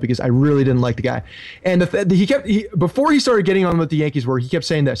 let me know, because I really didn't like the guy. And before he started getting on with the Yankees, where he kept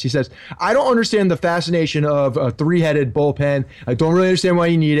saying this, he says, "I don't understand the fascination of a three-headed bullpen. I don't really understand why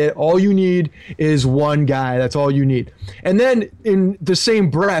you need it. All you need is one guy. That's all you need." And then in the same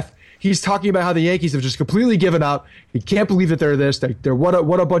breath, he's talking about how the Yankees have just completely given up. He can't believe that they're this. They're what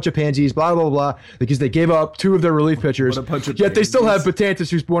a bunch of pansies, blah, blah, blah, because they gave up two of their relief pitchers. Yet they still have Betances,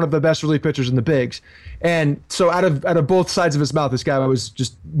 who's one of the best relief pitchers in the bigs. And so out of both sides of his mouth, this guy was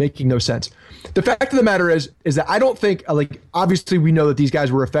just making no sense. The fact of the matter is that I don't think, obviously we know that these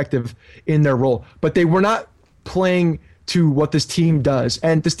guys were effective in their role, but they were not playing to what this team does.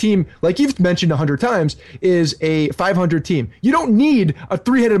 And this team, like you've mentioned 100 times, is a 500 team. You don't need a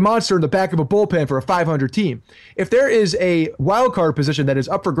three-headed monster in the back of a bullpen for a 500 team. If there is a wild card position that is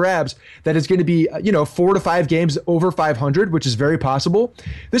up for grabs, that is going to be 4 to 5 games over 500, which is very possible,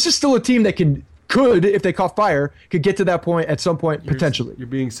 this is still a team that could, if they caught fire, could get to that point at some point potentially. You're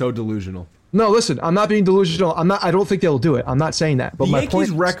being so delusional. No, listen, I'm not being delusional. I don't think they'll do it. I'm not saying that. But the my Yankees'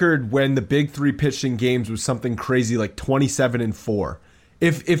 point record when the big three pitched in games was something crazy like 27-4.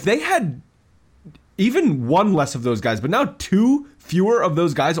 If they had even one less of those guys, but now 2 fewer of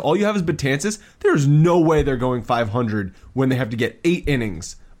those guys, all you have is Betances, there's no way they're going 500 when they have to get 8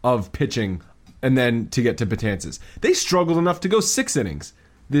 innings of pitching and then to get to Betances. They struggled enough to go 6 innings.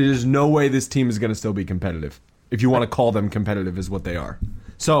 There's no way this team is going to still be competitive. If you want to call them competitive, is what they are.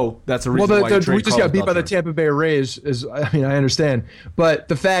 So that's a reason why you trade we just got beat by the Tampa Bay Rays. I understand, but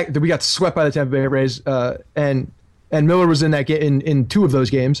the fact that we got swept by the Tampa Bay Rays and Miller was in that in 2 of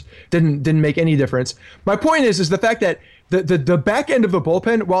those games didn't make any difference. My point is the fact that the back end of the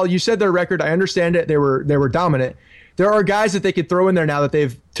bullpen, while you said their record, I understand it, they were dominant. There are guys that they could throw in there now that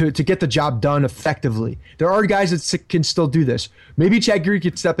they've to get the job done effectively. There are guys that can still do this. Maybe Chad Green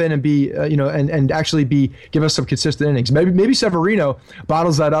could step in and be, and actually give us some consistent innings. Maybe Severino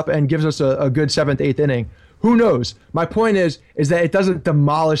bottles that up and gives us a good 7th, 8th inning. Who knows? My point is that it doesn't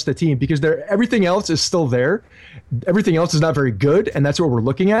demolish the team because everything else is still there. Everything else is not very good, and that's what we're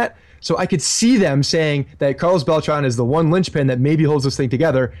looking at. So I could see them saying that Carlos Beltran is the one linchpin that maybe holds this thing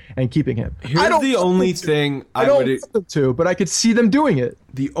together and keeping him. Here's the only thing I don't want them to, but I could see them doing it.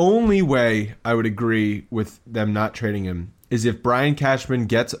 The only way I would agree with them not trading him is if Brian Cashman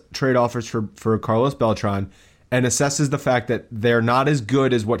gets trade offers for Carlos Beltran and assesses the fact that they're not as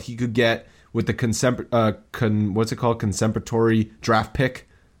good as what he could get with the contemporary draft pick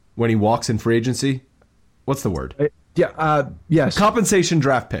when he walks in free agency. What's the word? Yeah. Yes. Compensation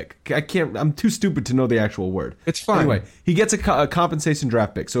draft pick. I'm too stupid to know the actual word. It's fine. Anyway, he gets a compensation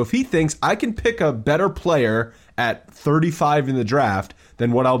draft pick. So if he thinks I can pick a better player at 35 in the draft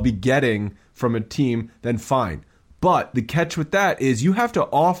than what I'll be getting from a team, then fine. But the catch with that is you have to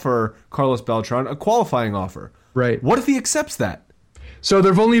offer Carlos Beltran a qualifying offer. Right. What if he accepts that? So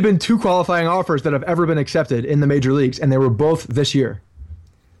there have only been 2 qualifying offers that have ever been accepted in the major leagues, and they were both this year.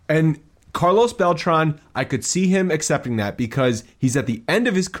 And Carlos Beltran, I could see him accepting that because he's at the end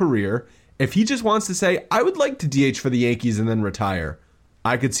of his career. If he just wants to say, I would like to DH for the Yankees and then retire,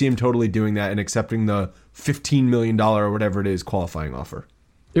 I could see him totally doing that and accepting the $15 million or whatever it is qualifying offer.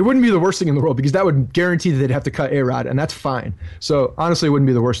 It wouldn't be the worst thing in the world because that would guarantee that they'd have to cut A-Rod, and that's fine. So honestly, it wouldn't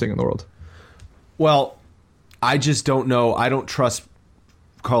be the worst thing in the world. Well, I just don't know. I don't trust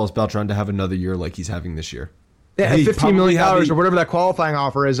Carlos Beltran to have another year like he's having this year. Yeah, at $15 million or whatever that qualifying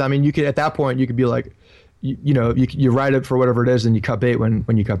offer is, I mean, you could at that point you could be like, you write it for whatever it is, and you cut bait when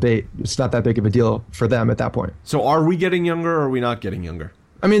you cut bait. It's not that big of a deal for them at that point. So are we getting younger or are we not getting younger?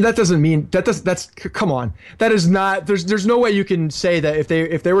 I mean, that doesn't mean that's come on. That is not. There's no way you can say that if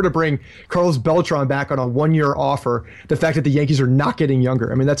they were to bring Carlos Beltran back on a 1-year offer, the fact that the Yankees are not getting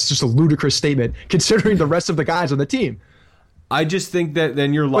younger. I mean, that's just a ludicrous statement considering the rest of the guys on the team. I just think that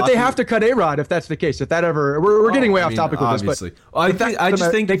then you're locking. But they have to cut A-Rod if that's the case. If that ever, we're getting way off topic with obviously. this. But I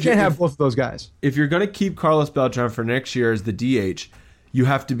just think they can't have both of those guys. If you're going to keep Carlos Beltran for next year as the DH, you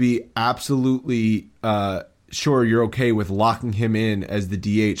have to be absolutely sure you're okay with locking him in as the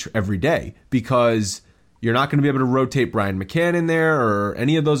DH every day because you're not going to be able to rotate Brian McCann in there or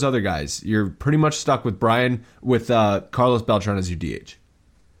any of those other guys. You're pretty much stuck with Carlos Beltran as your DH.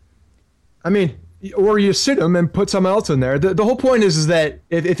 I mean, or you sit him and put someone else in there. The whole point is that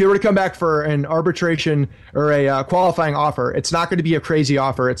if you were to come back for an arbitration or a qualifying offer, it's not going to be a crazy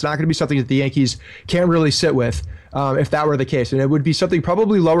offer. It's not going to be something that the Yankees can't really sit with if that were the case. And it would be something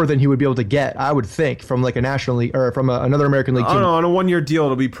probably lower than he would be able to get, I would think, from like a National League or from another American League team. I don't know. On a 1-year deal,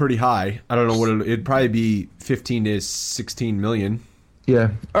 it'll be pretty high. I don't know what it'd probably be 15 to 16 million. Yeah.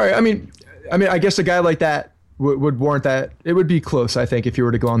 All right. I mean, I guess a guy like that would warrant that. It would be close, I think, if you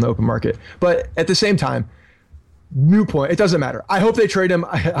were to go on the open market. But at the same time, new point. It doesn't matter. I hope they trade him.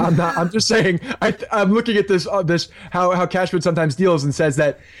 I'm just saying. I'm looking at this how Cashman sometimes deals and says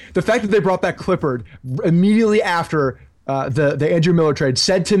that the fact that they brought back Clippard immediately after the Andrew Miller trade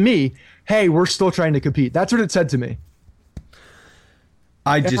said to me, "Hey, we're still trying to compete." That's what it said to me.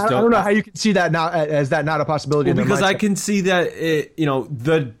 I don't know how you can see that now as that not a possibility. Well, because I can see that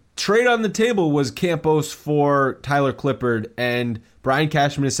the trade on the table was Campos for Tyler Clippard, and Brian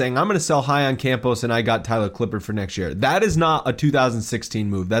Cashman is saying, I'm going to sell high on Campos, and I got Tyler Clippard for next year. That is not a 2016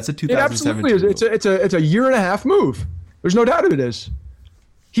 move. That's a 2017 move. It absolutely is. It's a year and a half move. There's no doubt it is.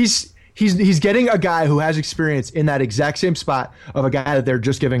 He's getting a guy who has experience in that exact same spot of a guy that they're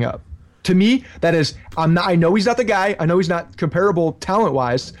just giving up. To me, that is, I know he's not the guy. I know he's not comparable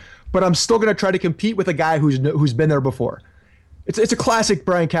talent-wise, but I'm still going to try to compete with a guy who's been there before. It's a classic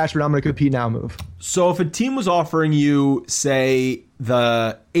Brian Cashman, I'm going to compete now move. So if a team was offering you, say,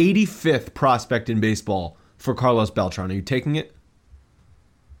 the 85th prospect in baseball for Carlos Beltran, are you taking it?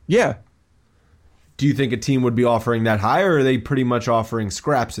 Yeah. Do you think a team would be offering that high, or are they pretty much offering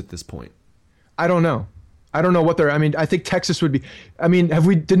scraps at this point? I don't know. I don't know what they're. I mean, I think Texas would be. I mean,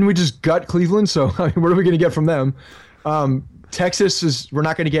 didn't we just gut Cleveland? So I mean, what are we going to get from them? Texas is. We're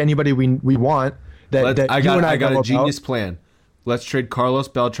not going to get anybody we want. I got a genius plan. Let's trade Carlos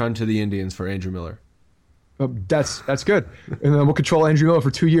Beltran to the Indians for Andrew Miller. That's good, and then we'll control Andrew Miller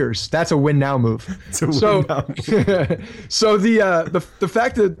for 2 years. That's a win now move. So the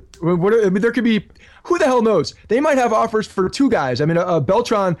fact that there could be, who the hell knows? They might have offers for 2 guys. I mean, a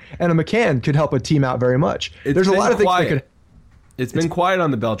Beltran and a McCann could help a team out very much. There's a lot of things that could. It's been quiet on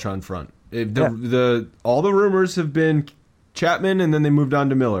the Beltran front. All the rumors have been Chapman, and then they moved on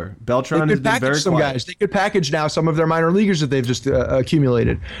to Miller. Beltran has been very quiet. Guys. They could package now some of their minor leaguers that they've just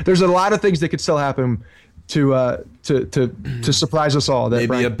accumulated. There's a lot of things that could still happen to surprise us all.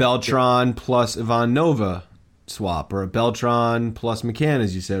 Maybe a Beltran plus Ivan Nova swap, or a Beltran plus McCann,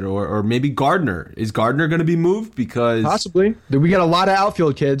 as you said, or maybe Gardner. Is Gardner going to be moved? Because possibly. We got a lot of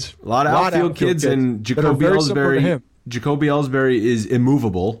outfield kids. A lot of outfield kids, and Jacoby Ellsbury is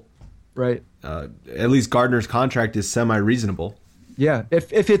immovable. Right. At least Gardner's contract is semi-reasonable. Yeah.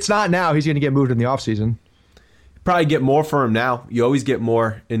 If it's not now, he's going to get moved in the offseason. Probably get more for him now. You always get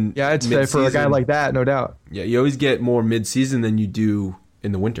more in I'd say for a guy like that, no doubt. Yeah, you always get more mid-season than you do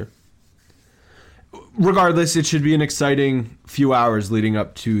in the winter. Regardless, it should be an exciting few hours leading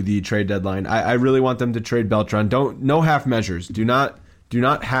up to the trade deadline. I really want them to trade Beltran. No half measures. Do not do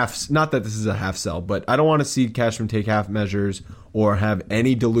not that this is a half sell, but I don't want to see Cashman take half measures or have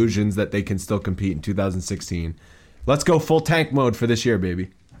any delusions that they can still compete in 2016. Let's go full tank mode for this year, baby.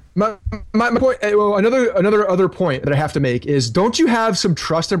 My point, well, another point that I have to make is, don't you have some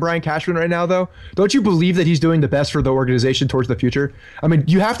trust in Brian Cashman right now, though? Don't you believe that he's doing the best for the organization towards the future? I mean,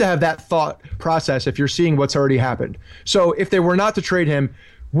 you have to have that thought process if you're seeing what's already happened. So if they were not to trade him,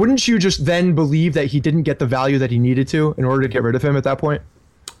 wouldn't you just then believe that he didn't get the value that he needed to in order to get rid of him at that point?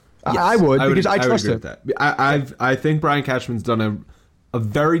 Yes, I would, because I trust him. I think Brian Cashman's done a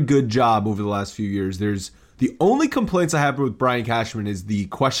very good job over the last few years. The only complaints I have with Brian Cashman is the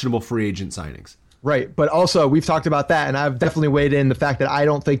questionable free agent signings. Right, but also we've talked about that, and I've definitely weighed in the fact that I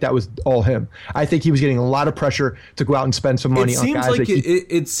don't think that was all him. I think he was getting a lot of pressure to go out and spend some money on guys.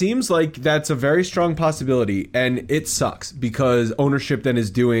 It seems like that's a very strong possibility, and it sucks because ownership then is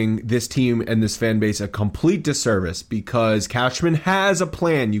doing this team and this fan base a complete disservice, because Cashman has a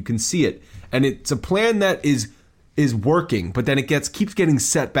plan. You can see it, and it's a plan that is working, but then it keeps getting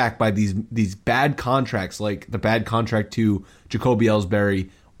set back by these bad contracts, like the bad contract to Jacoby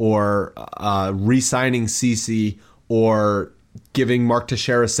Ellsbury, or re-signing CeCe, or giving Mark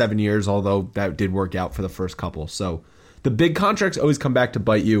Teixeira 7 years, although that did work out for the first couple. So the big contracts always come back to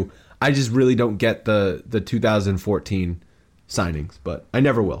bite you. I just really don't get the 2014 signings, but I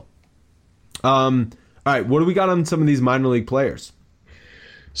never will. All right, what do we got on some of these minor league players?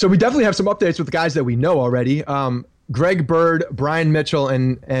 So we definitely have some updates with the guys that we know already. Greg Bird, Brian Mitchell,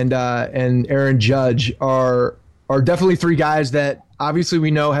 and Aaron Judge are definitely three guys that obviously we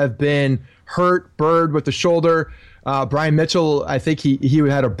know have been hurt. Bird with the shoulder. Brian Mitchell, I think he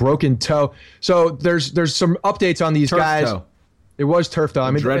had a broken toe. So there's some updates on these guys. Toe. It was turf toe.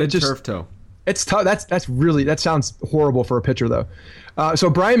 I mean, dreaded turf toe. It's tough. That sounds horrible for a pitcher, though. So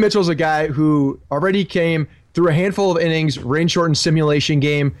Brian Mitchell's a guy who already came through a handful of innings, rain-shortened simulation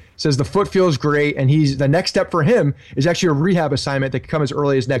game, says the foot feels great, and the next step for him is actually a rehab assignment that could come as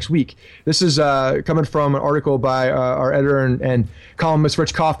early as next week. This is coming from an article by our editor and columnist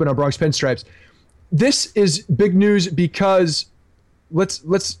Rich Kaufman on Bronx Pinstripes. This is big news because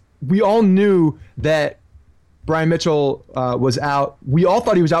we all knew that Brian Mitchell was out. We all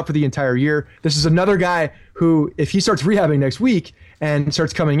thought he was out for the entire year. This is another guy who, if he starts rehabbing next week and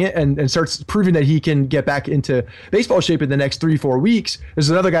starts coming in and starts proving that he can get back into baseball shape in the next 3-4 weeks,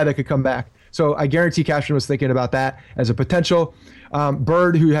 there's another guy that could come back. So I guarantee Cashman was thinking about that as a potential.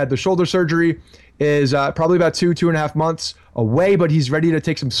 Bird, who had the shoulder surgery, is probably about 2.5 months away, but he's ready to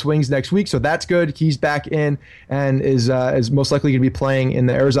take some swings next week, so that's good. He's back in and is most likely going to be playing in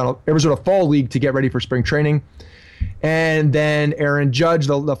the Arizona Fall League to get ready for spring training. And then Aaron Judge,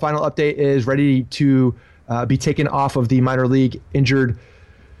 the final update, is ready to be taken off of the minor league injured,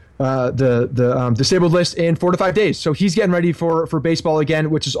 the disabled list in 4 to 5 days. So he's getting ready for baseball again,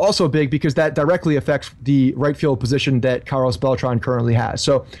 which is also big because that directly affects the right field position that Carlos Beltran currently has.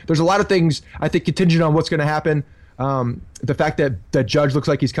 So there's a lot of things, I think, contingent on what's going to happen. The fact that Judge looks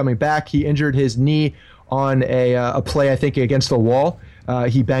like he's coming back. He injured his knee on a play, I think, against the wall.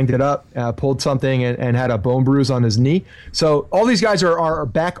 He banged it up, pulled something, and had a bone bruise on his knee. So all these guys are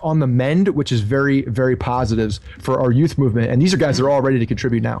back on the mend, which is very, very positives for our youth movement. And these are guys that are all ready to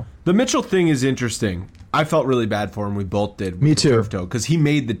contribute now. The Mitchell thing is interesting. I felt really bad for him. We both did. With Me too. Turf toe, because he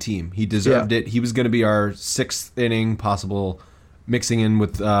made the team. He deserved it. He was going to be our 6th inning possible, mixing in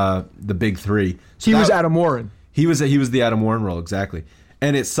with the big three. So he was Adam Warren. He was the Adam Warren role, exactly.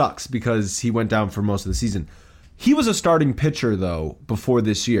 And it sucks because he went down for most of the season. He was a starting pitcher, though, before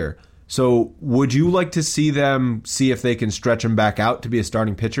this year. So would you like to see them see if they can stretch him back out to be a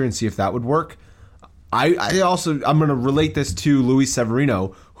starting pitcher and see if that would work? I'm going to relate this to Luis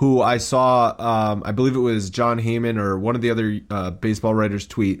Severino, who I saw, I believe it was John Heyman or one of the other baseball writers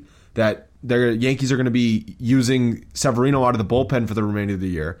tweet that the Yankees are going to be using Severino out of the bullpen for the remainder of the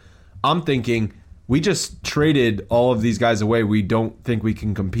year. I'm thinking, we just traded all of these guys away. We don't think we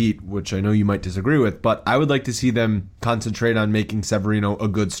can compete, which I know you might disagree with, but I would like to see them concentrate on making Severino a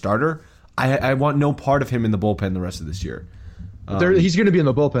good starter. I want no part of him in the bullpen the rest of this year. He's going to be in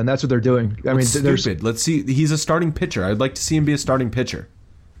the bullpen. That's what they're doing. I mean, stupid. Let's see. He's a starting pitcher. I'd like to see him be a starting pitcher.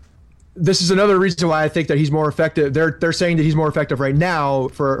 This is another reason why I think that he's more effective. They're saying that he's more effective right now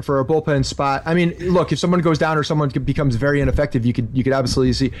for a bullpen spot. I mean, look, if someone goes down or someone becomes very ineffective, you could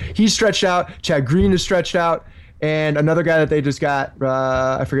absolutely see he's stretched out. Chad Green is stretched out, and another guy that they just got,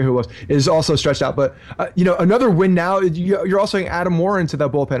 I forget who it was, is also stretched out. But another win now. You're also saying Adam Warren to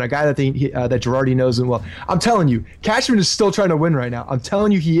that bullpen, a guy that that Girardi knows him well. I'm telling you, Cashman is still trying to win right now. I'm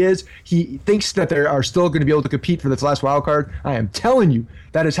telling you, he is. He thinks that they are still going to be able to compete for this last wild card. I am telling you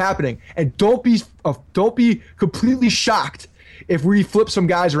that is happening, and don't be completely shocked if we flip some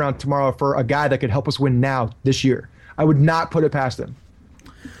guys around tomorrow for a guy that could help us win now this year. I would not put it past him.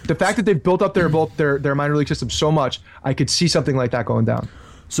 The fact that they've built up their minor league system so much, I could see something like that going down.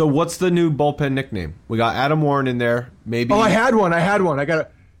 So what's the new bullpen nickname? We got Adam Warren in there. Maybe. Oh, I had one. I got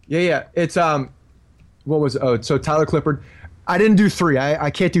it. Yeah. It's what was it? Oh, so Tyler Clippard. I didn't do 3. I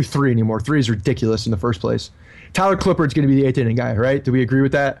can't do 3 anymore. 3 is ridiculous in the first place. Tyler Clippard's going to be the 8th inning guy, right? Do we agree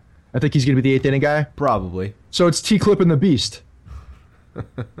with that? I think he's going to be the 8th inning guy. Probably. So it's T Clip and the Beast.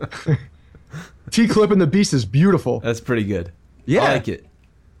 T Clip and the Beast is beautiful. That's pretty good. Yeah. I like it.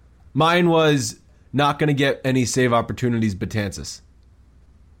 Mine was not going to get any save opportunities, Betances.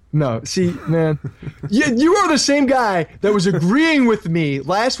 No, see, man, you are the same guy that was agreeing with me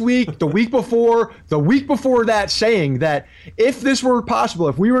last week, the week before that, saying that if this were possible,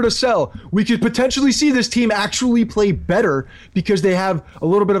 if we were to sell, we could potentially see this team actually play better because they have a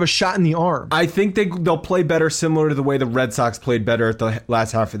little bit of a shot in the arm. I think they'll play better, similar to the way the Red Sox played better at the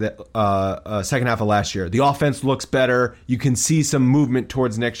last half of the second half of last year. The offense looks better. You can see some movement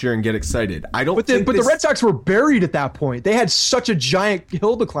towards next year and get excited. But the Red Sox were buried at that point. They had such a giant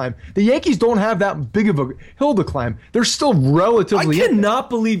hill to climb. The Yankees don't have that big of a hill to climb. They're still relatively. I cannot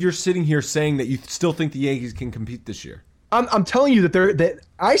believe you're sitting here saying that you still think the Yankees can compete this year. I'm telling you that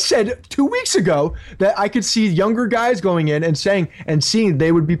I said 2 weeks ago that I could see younger guys going in and seeing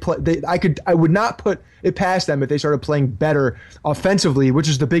they would be I would not put it past them if they started playing better offensively, which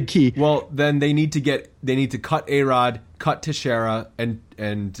is the big key. Well, then they need to cut A-Rod, cut Teixeira, and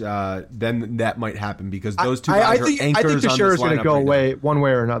then that might happen because those two guys are anchors on this lineup. I think Teixeira's going to go away one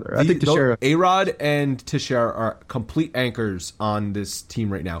way or another. I think Teixeira, A-Rod and Teixeira are complete anchors on this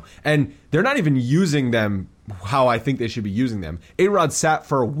team right now, and they're not even using them how I think they should be using them. A-Rod sat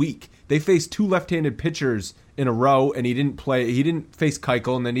for a week. They faced 2 left-handed pitchers in a row, and he didn't play. He didn't face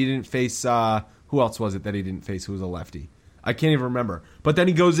Keuchel, and then he didn't face who else was it that he didn't face? Who was a lefty? I can't even remember. But then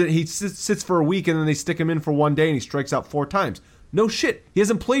he goes in, he sits for a week, and then they stick him in for one day, and he strikes out 4 times. No shit. He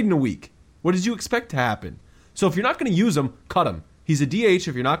hasn't played in a week. What did you expect to happen? So if you're not going to use him, cut him. He's a DH.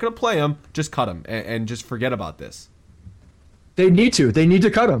 If you're not going to play him, just cut him and just forget about this. They need to. They need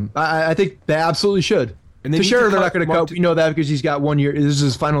to cut him. I think they absolutely should. And Teixeira, they're not going to cut. We know that because he's got 1 year. This is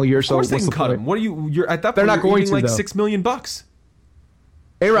his final year. So of course they can cut him. What are you? You're at that point. They're not going to like $6 million.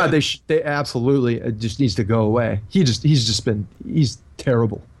 A-Rod, they absolutely it just needs to go away. He's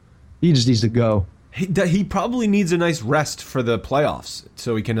terrible. He just needs to go. He probably needs a nice rest for the playoffs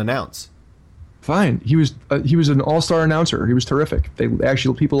so he can announce. Fine. He was an all-star announcer. He was terrific.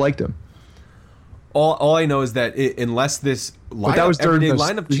 People liked him. All I know is that unless this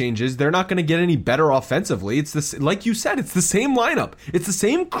lineup changes, they're not going to get any better offensively. It's this, like you said, it's the same lineup. It's the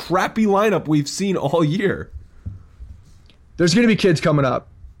same crappy lineup we've seen all year. There's going to be kids coming up.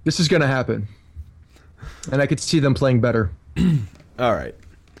 This is going to happen. And I could see them playing better. All right.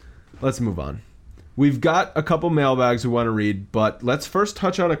 Let's move on. We've got a couple mailbags we want to read, but let's first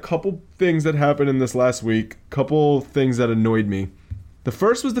touch on a couple things that happened in this last week. Couple things that annoyed me. The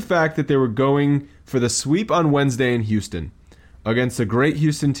first was the fact that they were going for the sweep on Wednesday in Houston against a great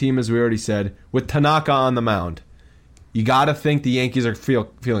Houston team, as we already said, with Tanaka on the mound. You got to think the Yankees are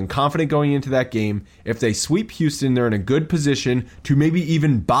feeling confident going into that game. If they sweep Houston, they're in a good position to maybe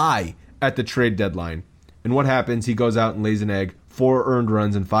even buy at the trade deadline. And what happens? He goes out and lays an egg, 4 earned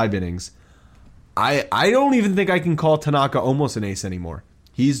runs in 5 innings. I don't even think I can call Tanaka almost an ace anymore.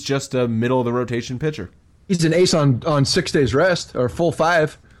 He's just a middle-of-the-rotation pitcher. He's an ace on 6 days rest, or full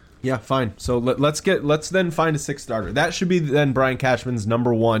 5. Yeah, fine. So let's then find a 6th starter. That should be then Brian Cashman's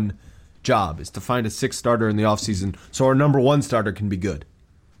number 1 job, is to find a 6th starter in the offseason so our number 1 starter can be good.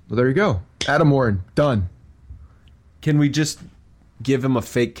 Well, there you go. Adam Warren, done. Can we just give him a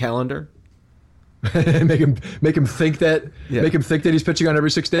fake calendar? make him think that he's pitching on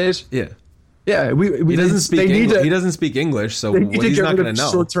every 6 days? Yeah. Yeah, he doesn't speak English. He doesn't speak English, so he's not going to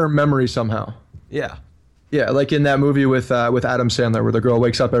know. Short-term memory somehow. Yeah. Yeah, like in that movie with Adam Sandler, where the girl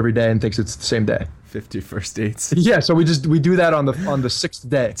wakes up every day and thinks it's the same day. 50 First Dates. Yeah, so we do that on the 6th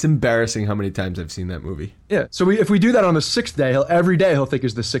day. It's embarrassing how many times I've seen that movie. Yeah, so if we do that on the 6th day, every day he'll think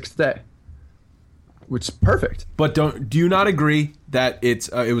is the 6th day, which is perfect. But do you not agree that it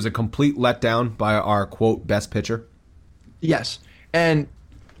was a complete letdown by our quote best pitcher? Yes, and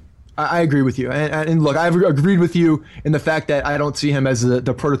I agree with you. And look, I've agreed with you in the fact that I don't see him as the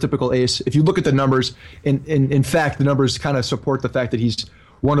prototypical ace. If you look at the numbers, in fact, the numbers kind of support the fact that he's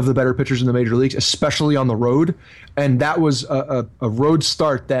one of the better pitchers in the major leagues, especially on the road. And that was a road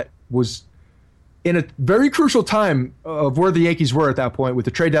start that was in a very crucial time of where the Yankees were at that point with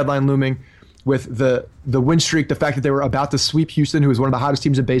the trade deadline looming. with the win streak, the fact that they were about to sweep Houston, who was one of the hottest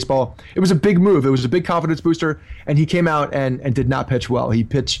teams in baseball. It was a big move. It was a big confidence booster, and he came out and did not pitch well. He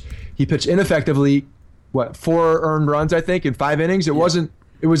pitched ineffectively. 4 earned runs, I think, in 5 innings. It wasn't.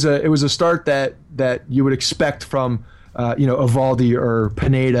 It was a start that you would expect from Evaldi or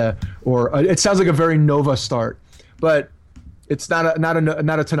Pineda, or it sounds like a very Nova start, but it's not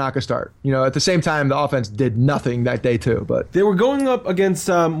a Tanaka start. At the same time, the offense did nothing that day too. But they were going up against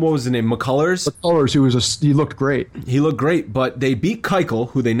what was his name, McCullers. McCullers, he looked great. He looked great, but they beat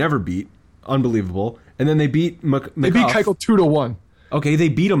Keuchel, who they never beat, unbelievable, and then they beat They beat Keuchel 2-1. Okay, they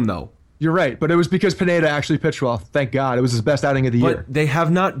beat him though. You're right, but it was because Pineda actually pitched well. Thank God, it was his best outing of the year. But they have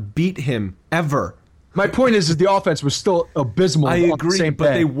not beat him ever. My point is the offense was still abysmal. I agree, on the same but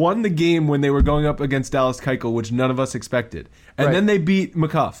day. they won the game when they were going up against Dallas Keuchel, which none of us expected. And then they beat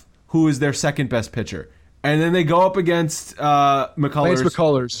McCuff, who is their second best pitcher. And then they go up against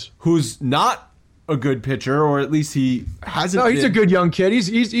McCullers, who's not a good pitcher, or at least he hasn't. No, he's a good young kid.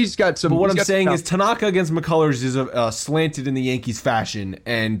 He's got some. But what I'm saying is Tanaka against McCullers is slanted in the Yankees fashion,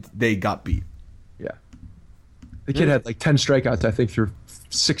 and they got beat. Yeah, the kid had like 10 strikeouts, I think, through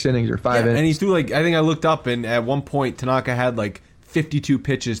 6 innings or 5 innings. And he threw I think I looked up, and at one point Tanaka had 52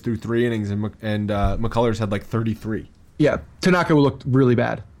 pitches through 3 innings, and McCullers had 33. Yeah, Tanaka looked really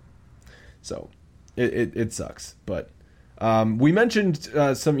bad. So it sucks. But we mentioned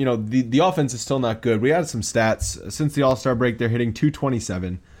some, the offense is still not good. We had some stats. Since the All-Star break, they're hitting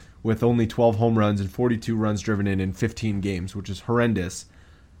 .227 with only 12 home runs and 42 runs driven in 15 games, which is horrendous.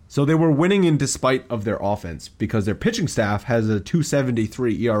 So they were winning in despite of their offense, because their pitching staff has a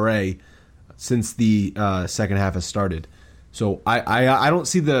 .273 ERA since the second half has started. So I don't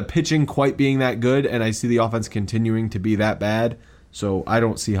see the pitching quite being that good, and I see the offense continuing to be that bad. So I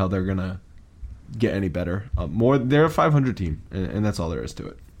don't see how they're going to get any better. They're a 500 team, and that's all there is to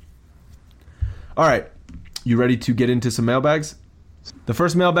it. All right, you ready to get into some mailbags? The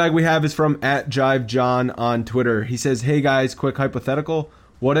first mailbag we have is from @JiveJohn on Twitter. He says, "Hey guys, quick hypothetical.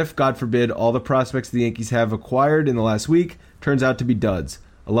 What if, God forbid, all the prospects the Yankees have acquired in the last week turns out to be duds?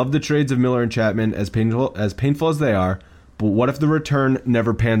 I love the trades of Miller and Chapman, as painful as they are, but what if the return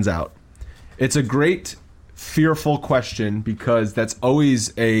never pans out?" It's a great, fearful question, because that's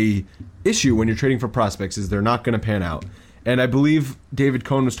always a issue when you're trading for prospects, is they're not going to pan out. And I believe David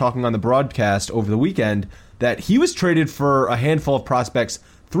Cohn was talking on the broadcast over the weekend that he was traded for a handful of prospects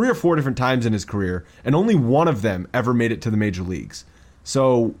 3 or 4 different times in his career, and only one of them ever made it to the major leagues.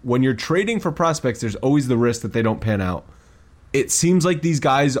 So when you're trading for prospects, there's always the risk that they don't pan out. It seems like these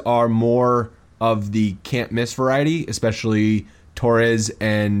guys are more of the can't miss variety, especially Torres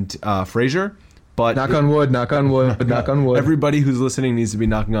and Frazier. But knock on wood. Everybody who's listening needs to be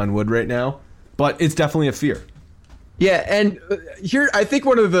knocking on wood right now. But it's definitely a fear. Yeah, and here I think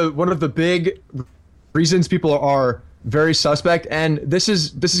one of the big reasons people are very suspect, and this is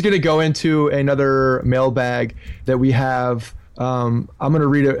going to go into another mailbag that we have. I'm going to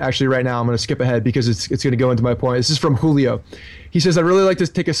read it actually right now. I'm going to skip ahead because it's going to go into my point. This is from Julio. He says, "I really like to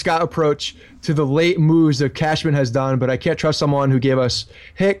take a Scott approach to the late moves that Cashman has done, but I can't trust someone who gave us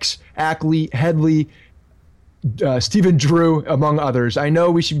Hicks, Ackley, Headley, Stephen Drew, among others. I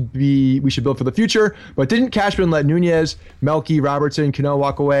know we should build for the future, but didn't Cashman let Nunez, Melky, Robertson, Cano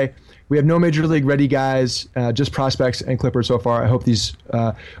walk away? We have no major league ready guys, just prospects and Clippers so far. I hope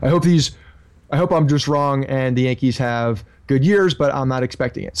I'm just wrong and the Yankees have good years, but I'm not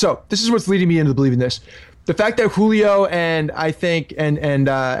expecting it." So this is what's leading me into believing this. The fact that Julio and I think and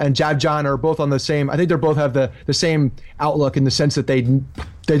Jab John are both on the same, I think they both have the same outlook in the sense that they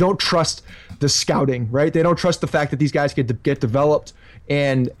don't trust the scouting, right? They don't trust the fact that these guys get developed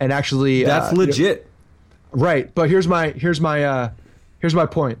and actually that's legit, right? But here's my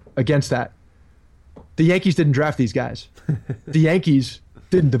point against that. The Yankees didn't draft these guys. The Yankees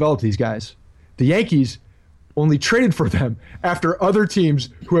didn't develop these guys. The Yankees only traded for them after other teams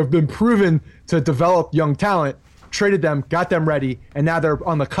who have been proven to develop young talent traded them, got them ready, and now they're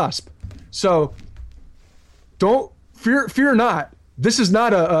on the cusp. So don't fear not. This is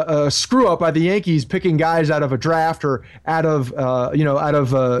not a screw up by the Yankees picking guys out of a draft or out of a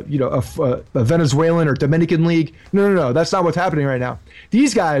Venezuelan or Dominican league. No. That's not what's happening right now.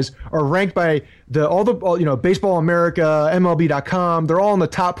 These guys are ranked by Baseball America, MLB.com. They're all on the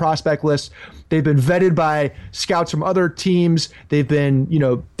top prospect list. They've been vetted by scouts from other teams. They've been,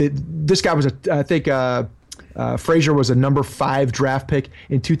 this guy was Frazier was a number 5 draft pick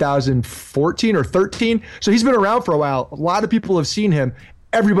in 2014 or 13. So he's been around for a while. A lot of people have seen him.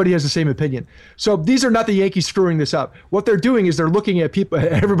 everybody has the same opinion. So these are not the Yankees screwing this up. What they're doing is they're looking at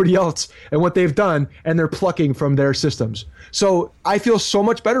everybody else and what they've done, and they're plucking from their systems. So I feel so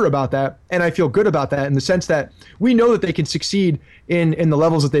much better about that, and I feel good about that in the sense that we know that they can succeed in the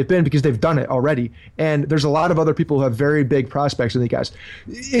levels that they've been because they've done it already. And there's a lot of other people who have very big prospects in these guys.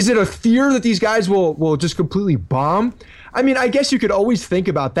 Is it a fear that these guys will just completely bomb? I mean, I guess you could always think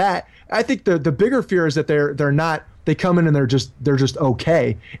about that. I think the bigger fear is that they're not. They come in and they're just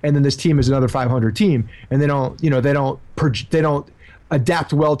okay, and then this team is another 500 team, and they don't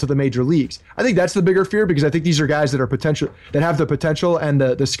adapt well to the major leagues. I think that's the bigger fear because I think these are guys that have the potential and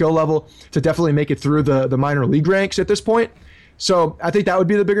the skill level to definitely make it through the minor league ranks at this point. So I think that would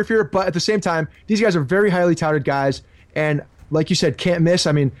be the bigger fear. But at the same time, these guys are very highly touted guys, and like you said, can't miss.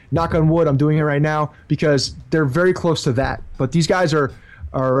 I mean, knock on wood, I'm doing it right now because they're very close to that. But these guys are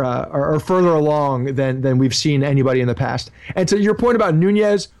further along than we've seen anybody in the past. And to your point about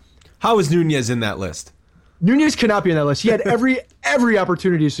Nunez, how is Nunez in that list? Nunez cannot be in that list. He had every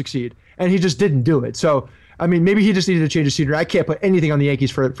opportunity to succeed, and he just didn't do it. So, I mean, maybe he just needed to change his scenery. I can't put anything on the Yankees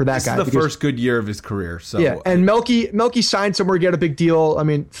for that guy. This is the first good year of his career. So yeah, and Melky signed somewhere, get a big deal. I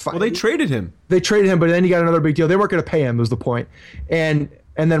mean, well, they traded him. But then he got another big deal. They weren't going to pay him, was the point. And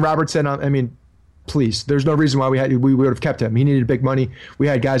then Robertson, I mean, please, there's no reason why we would have kept him. He needed big money. We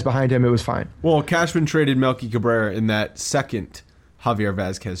had guys behind him. It was fine. Well, Cashman traded Melky Cabrera in that second Javier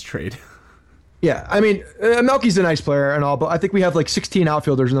Vazquez trade. Yeah, I mean, Melky's a nice player and all, but I think we have like 16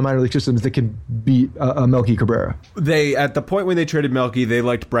 outfielders in the minor league systems that can beat Melky Cabrera. At the point when they traded Melky, they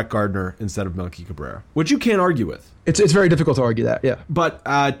liked Brett Gardner instead of Melky Cabrera, which you can't argue with. It's very difficult to argue that, yeah. But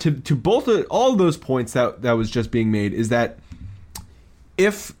to both all of those points that was just being made is that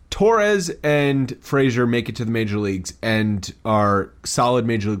if Torres and Frazier make it to the major leagues and are solid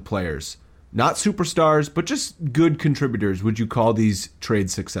major league players, not superstars, but just good contributors, would you call these trade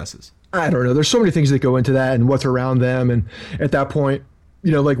successes? I don't know. There's so many things that go into that and what's around them. And at that point,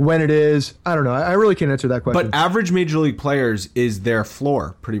 like when it is, I don't know. I really can't answer that question. But average major league players is their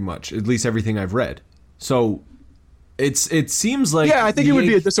floor, pretty much, at least everything I've read. So it seems like... Yeah, I think it would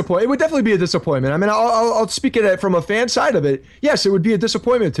be a disappointment. It would definitely be a disappointment. I mean, I'll speak at it from a fan side of it. Yes, it would be a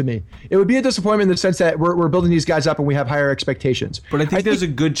disappointment to me. It would be a disappointment in the sense that we're building these guys up and we have higher expectations. But I think there's a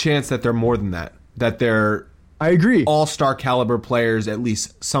good chance that they're more than that. That they're... I agree. All-star caliber players at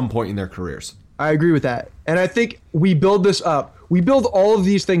least some point in their careers. I agree with that. And I think we build this up. We build all of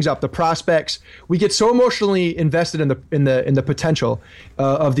these things up, the prospects. We get so emotionally invested in the potential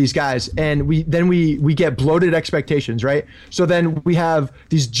of these guys, and we get bloated expectations, right? So then we have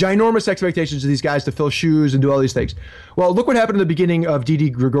these ginormous expectations of these guys to fill shoes and do all these things. Well, look what happened in the beginning of Didi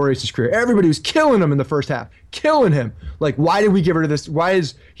Gregorius' career. Everybody was killing him in the first half, killing him. Like, why did we get rid of this? Why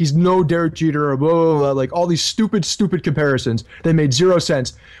is he's no Derek Jeter or blah, blah, blah, like all these stupid comparisons that made zero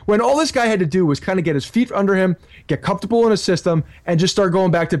sense. When all this guy had to do was kind of get his feet under him, get comfortable in a system, and just start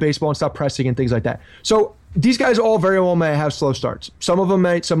going back to baseball and stop pressing and things like that. So these guys all very well may have slow starts. Some of them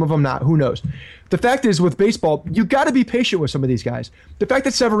may, some of them not. Who knows? The fact is, with baseball, you got to be patient with some of these guys. The fact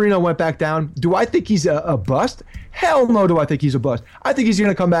that Severino went back down, do I think he's a bust? Hell no, do I think he's a bust. I think he's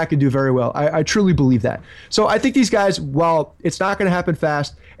going to come back and do very well. I truly believe that. So I think these guys, while it's not going to happen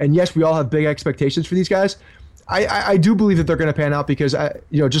fast, and yes, we all have big expectations for these guys, I do believe that they're going to pan out because,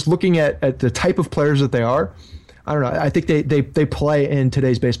 just looking at the type of players that they are, I don't know. I think they play in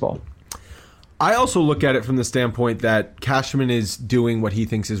today's baseball. I also look at it from the standpoint that Cashman is doing what he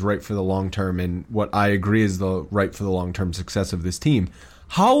thinks is right for the long term and what I agree is the right for the long-term success of this team.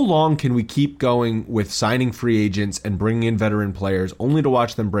 How long can we keep going with signing free agents and bringing in veteran players only to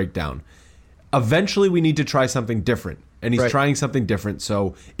watch them break down? Eventually, we need to try something different, and he's trying something different,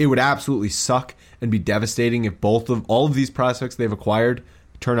 so it would absolutely suck and be devastating if all of these prospects they've acquired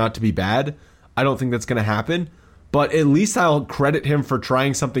turn out to be bad. I don't think that's going to happen. But at least I'll credit him for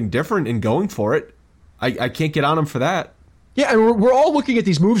trying something different and going for it. I can't get on him for that. Yeah, and we're all looking at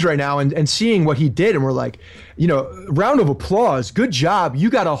these moves right now and seeing what he did, and we're like, round of applause. Good job. You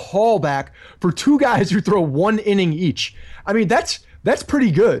got a haul back for two guys who throw one inning each. I mean, that's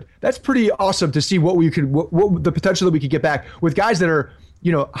pretty good. That's pretty awesome to see what the potential that we could get back with guys that are,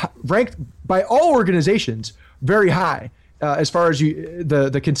 ranked by all organizations very high as far as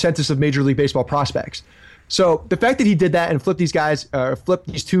the consensus of Major League Baseball prospects. So the fact that he did that and flipped these guys, flipped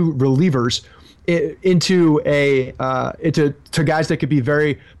these two relievers into guys that could be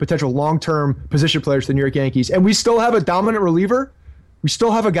very potential long-term position players for the New York Yankees, and we still have a dominant reliever, we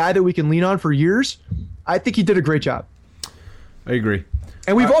still have a guy that we can lean on for years. I think he did a great job. I agree.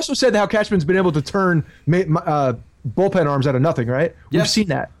 And we've also said how Cashman's been able to turn bullpen arms out of nothing, right? Yes. We've seen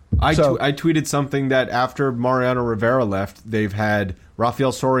that. I tweeted something that after Mariano Rivera left, they've had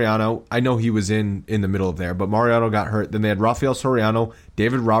Rafael Soriano. I know he was in the middle of there, but Mariano got hurt. Then they had Rafael Soriano,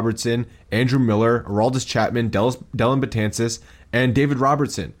 David Robertson, Andrew Miller, Aroldis Chapman, Dellin Betances, and David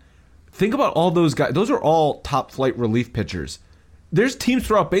Robertson. Think about all those guys. Those are all top-flight relief pitchers. There's teams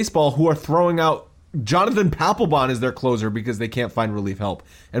throughout baseball who are throwing out Jonathan Papelbon as their closer because they can't find relief help.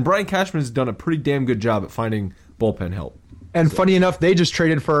 And Brian Cashman has done a pretty damn good job at finding bullpen help. And funny enough, they just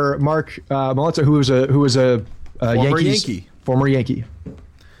traded for Mark Melancon, who was a former Yankee.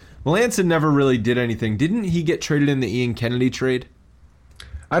 Melancon never really did anything. Didn't he get traded in the Ian Kennedy trade?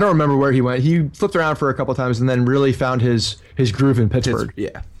 I don't remember where he went. He flipped around for a couple times and then really found his groove in Pittsburgh.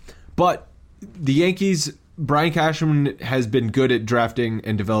 Yeah. But the Yankees, Brian Cashman has been good at drafting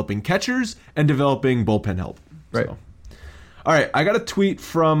and developing catchers and developing bullpen help. Right. So. All right, I got a tweet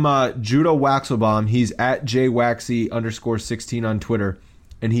from Judah Waxelbaum. He's at jwaxy_16 on Twitter.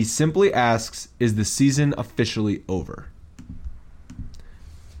 And he simply asks, is the season officially over?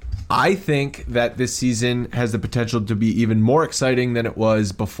 I think that this season has the potential to be even more exciting than it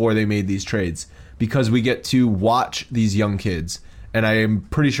was before they made these trades because we get to watch these young kids. And I am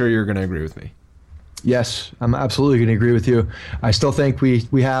pretty sure you're going to agree with me. Yes, I'm absolutely going to agree with you. I still think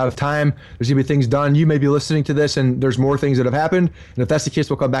we have time. There's going to be things done. You may be listening to this, and there's more things that have happened. And if that's the case,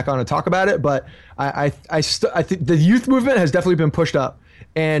 we'll come back on and talk about it. But I think the youth movement has definitely been pushed up,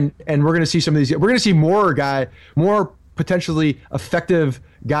 and we're going to see some of these. We're going to see more potentially effective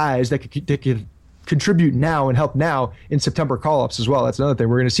guys that could contribute now and help now in September call-ups as well. That's another thing.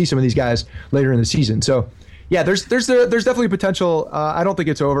 We're going to see some of these guys later in the season. So. Yeah, there's definitely potential. I don't think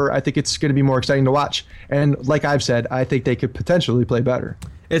it's over. I think it's going to be more exciting to watch. And like I've said, I think they could potentially play better.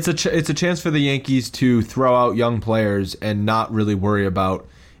 It's a chance for the Yankees to throw out young players and not really worry about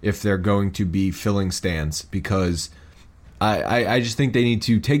if they're going to be filling stands because I just think they need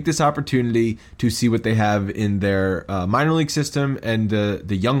to take this opportunity to see what they have in their minor league system and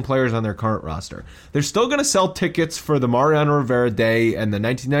the young players on their current roster. They're still going to sell tickets for the Mariano Rivera Day and the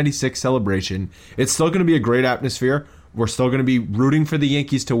 1996 celebration. It's still going to be a great atmosphere. We're still going to be rooting for the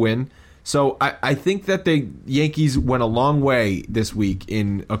Yankees to win. So I think that the Yankees went a long way this week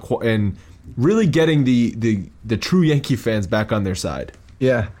in really getting the true Yankee fans back on their side.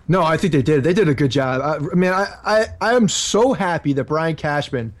 Yeah, no, I think they did. They did a good job. I am so happy that Brian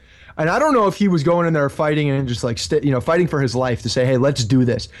Cashman, and I don't know if he was going in there fighting and just like fighting for his life to say, hey, let's do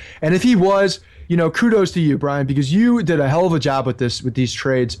this. And if he was, kudos to you, Brian, because you did a hell of a job with these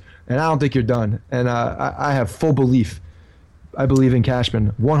trades, and I don't think you're done. And I have full belief. I believe in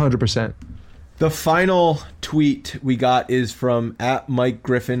Cashman 100%. The final tweet we got is from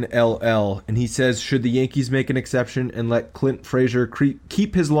 @MikeGriffinLL, and he says, should the Yankees make an exception and let Clint Frazier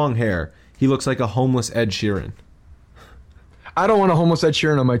keep his long hair? He looks like a homeless Ed Sheeran. I don't want a homeless Ed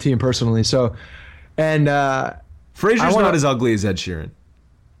Sheeran on my team personally. So, and Frazier's not as ugly as Ed Sheeran.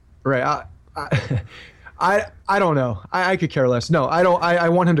 Right. I don't know. I could care less. No, I don't. I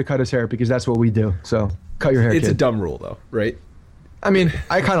want him to cut his hair because that's what we do. So cut your hair, It's kid. a dumb rule, though, right? I mean,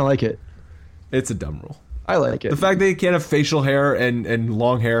 I kind of like it. It's a dumb rule. I like it. The fact that you can't have facial hair and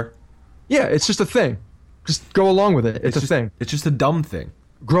long hair. Yeah, it's just a thing. Just go along with it. It's a thing. It's just a dumb thing.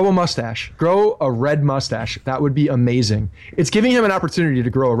 Grow a mustache. Grow a red mustache. That would be amazing. It's giving him an opportunity to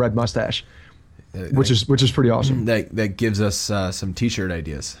grow a red mustache, which is pretty awesome. That gives us some T-shirt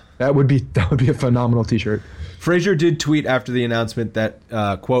ideas. That would be a phenomenal T-shirt. Frazier did tweet after the announcement that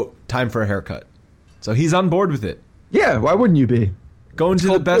quote, time for a haircut. So he's on board with it. Yeah, why wouldn't you be? Going to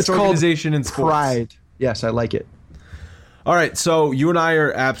the best organization in sports. Pride. Yes, I like it. All right, so you and I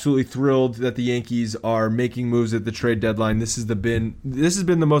are absolutely thrilled that the Yankees are making moves at the trade deadline. This has been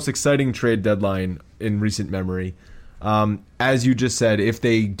the most exciting trade deadline in recent memory. As you just said, if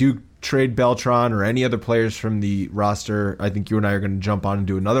they do trade Beltran or any other players from the roster, I think you and I are going to jump on and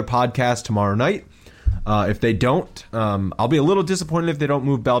do another podcast tomorrow night. If they don't, I'll be a little disappointed if they don't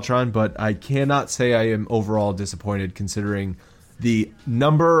move Beltran, but I cannot say I am overall disappointed considering the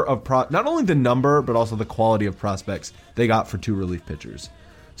number of not only the number but also the quality of prospects they got for two relief pitchers.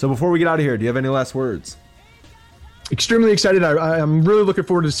 So before we get out of here, do you have any last words? Extremely excited. I'm really looking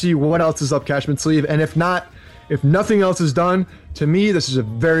forward to see what else is up Cashman's sleeve, and if nothing else is done, to me this is a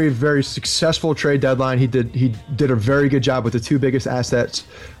very, very successful trade deadline. He did a very good job with the two biggest assets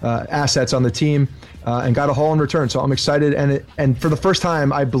on the team, and got a haul in return. So I'm excited, and for the first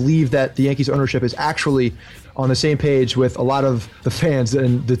time, I believe that the Yankees ownership is actually on the same page with a lot of the fans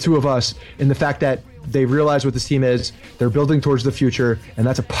and the two of us in the fact that they realize what this team is. They're building towards the future, and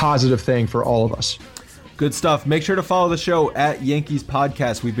that's a positive thing for all of us. Good stuff. Make sure to follow the show at Yankees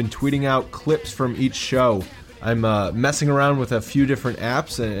Podcast. We've been tweeting out clips from each show. I'm messing around with a few different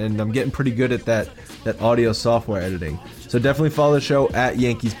apps, and I'm getting pretty good at that audio software editing. So definitely follow the show at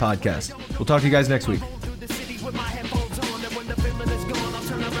Yankees Podcast. We'll talk to you guys next week.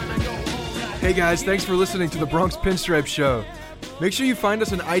 Hey guys, thanks for listening to the Bronx Pinstripes Show. Make sure you find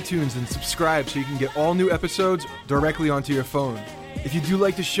us on iTunes and subscribe so you can get all new episodes directly onto your phone. If you do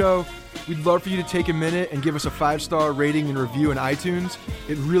like the show, we'd love for you to take a minute and give us a 5-star rating and review in iTunes.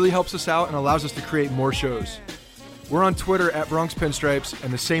 It really helps us out and allows us to create more shows. We're on Twitter at Bronx Pinstripes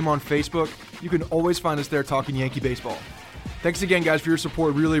and the same on Facebook. You can always find us there talking Yankee baseball. Thanks again, guys, for your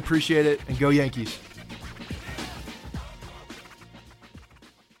support. Really appreciate it, and go Yankees.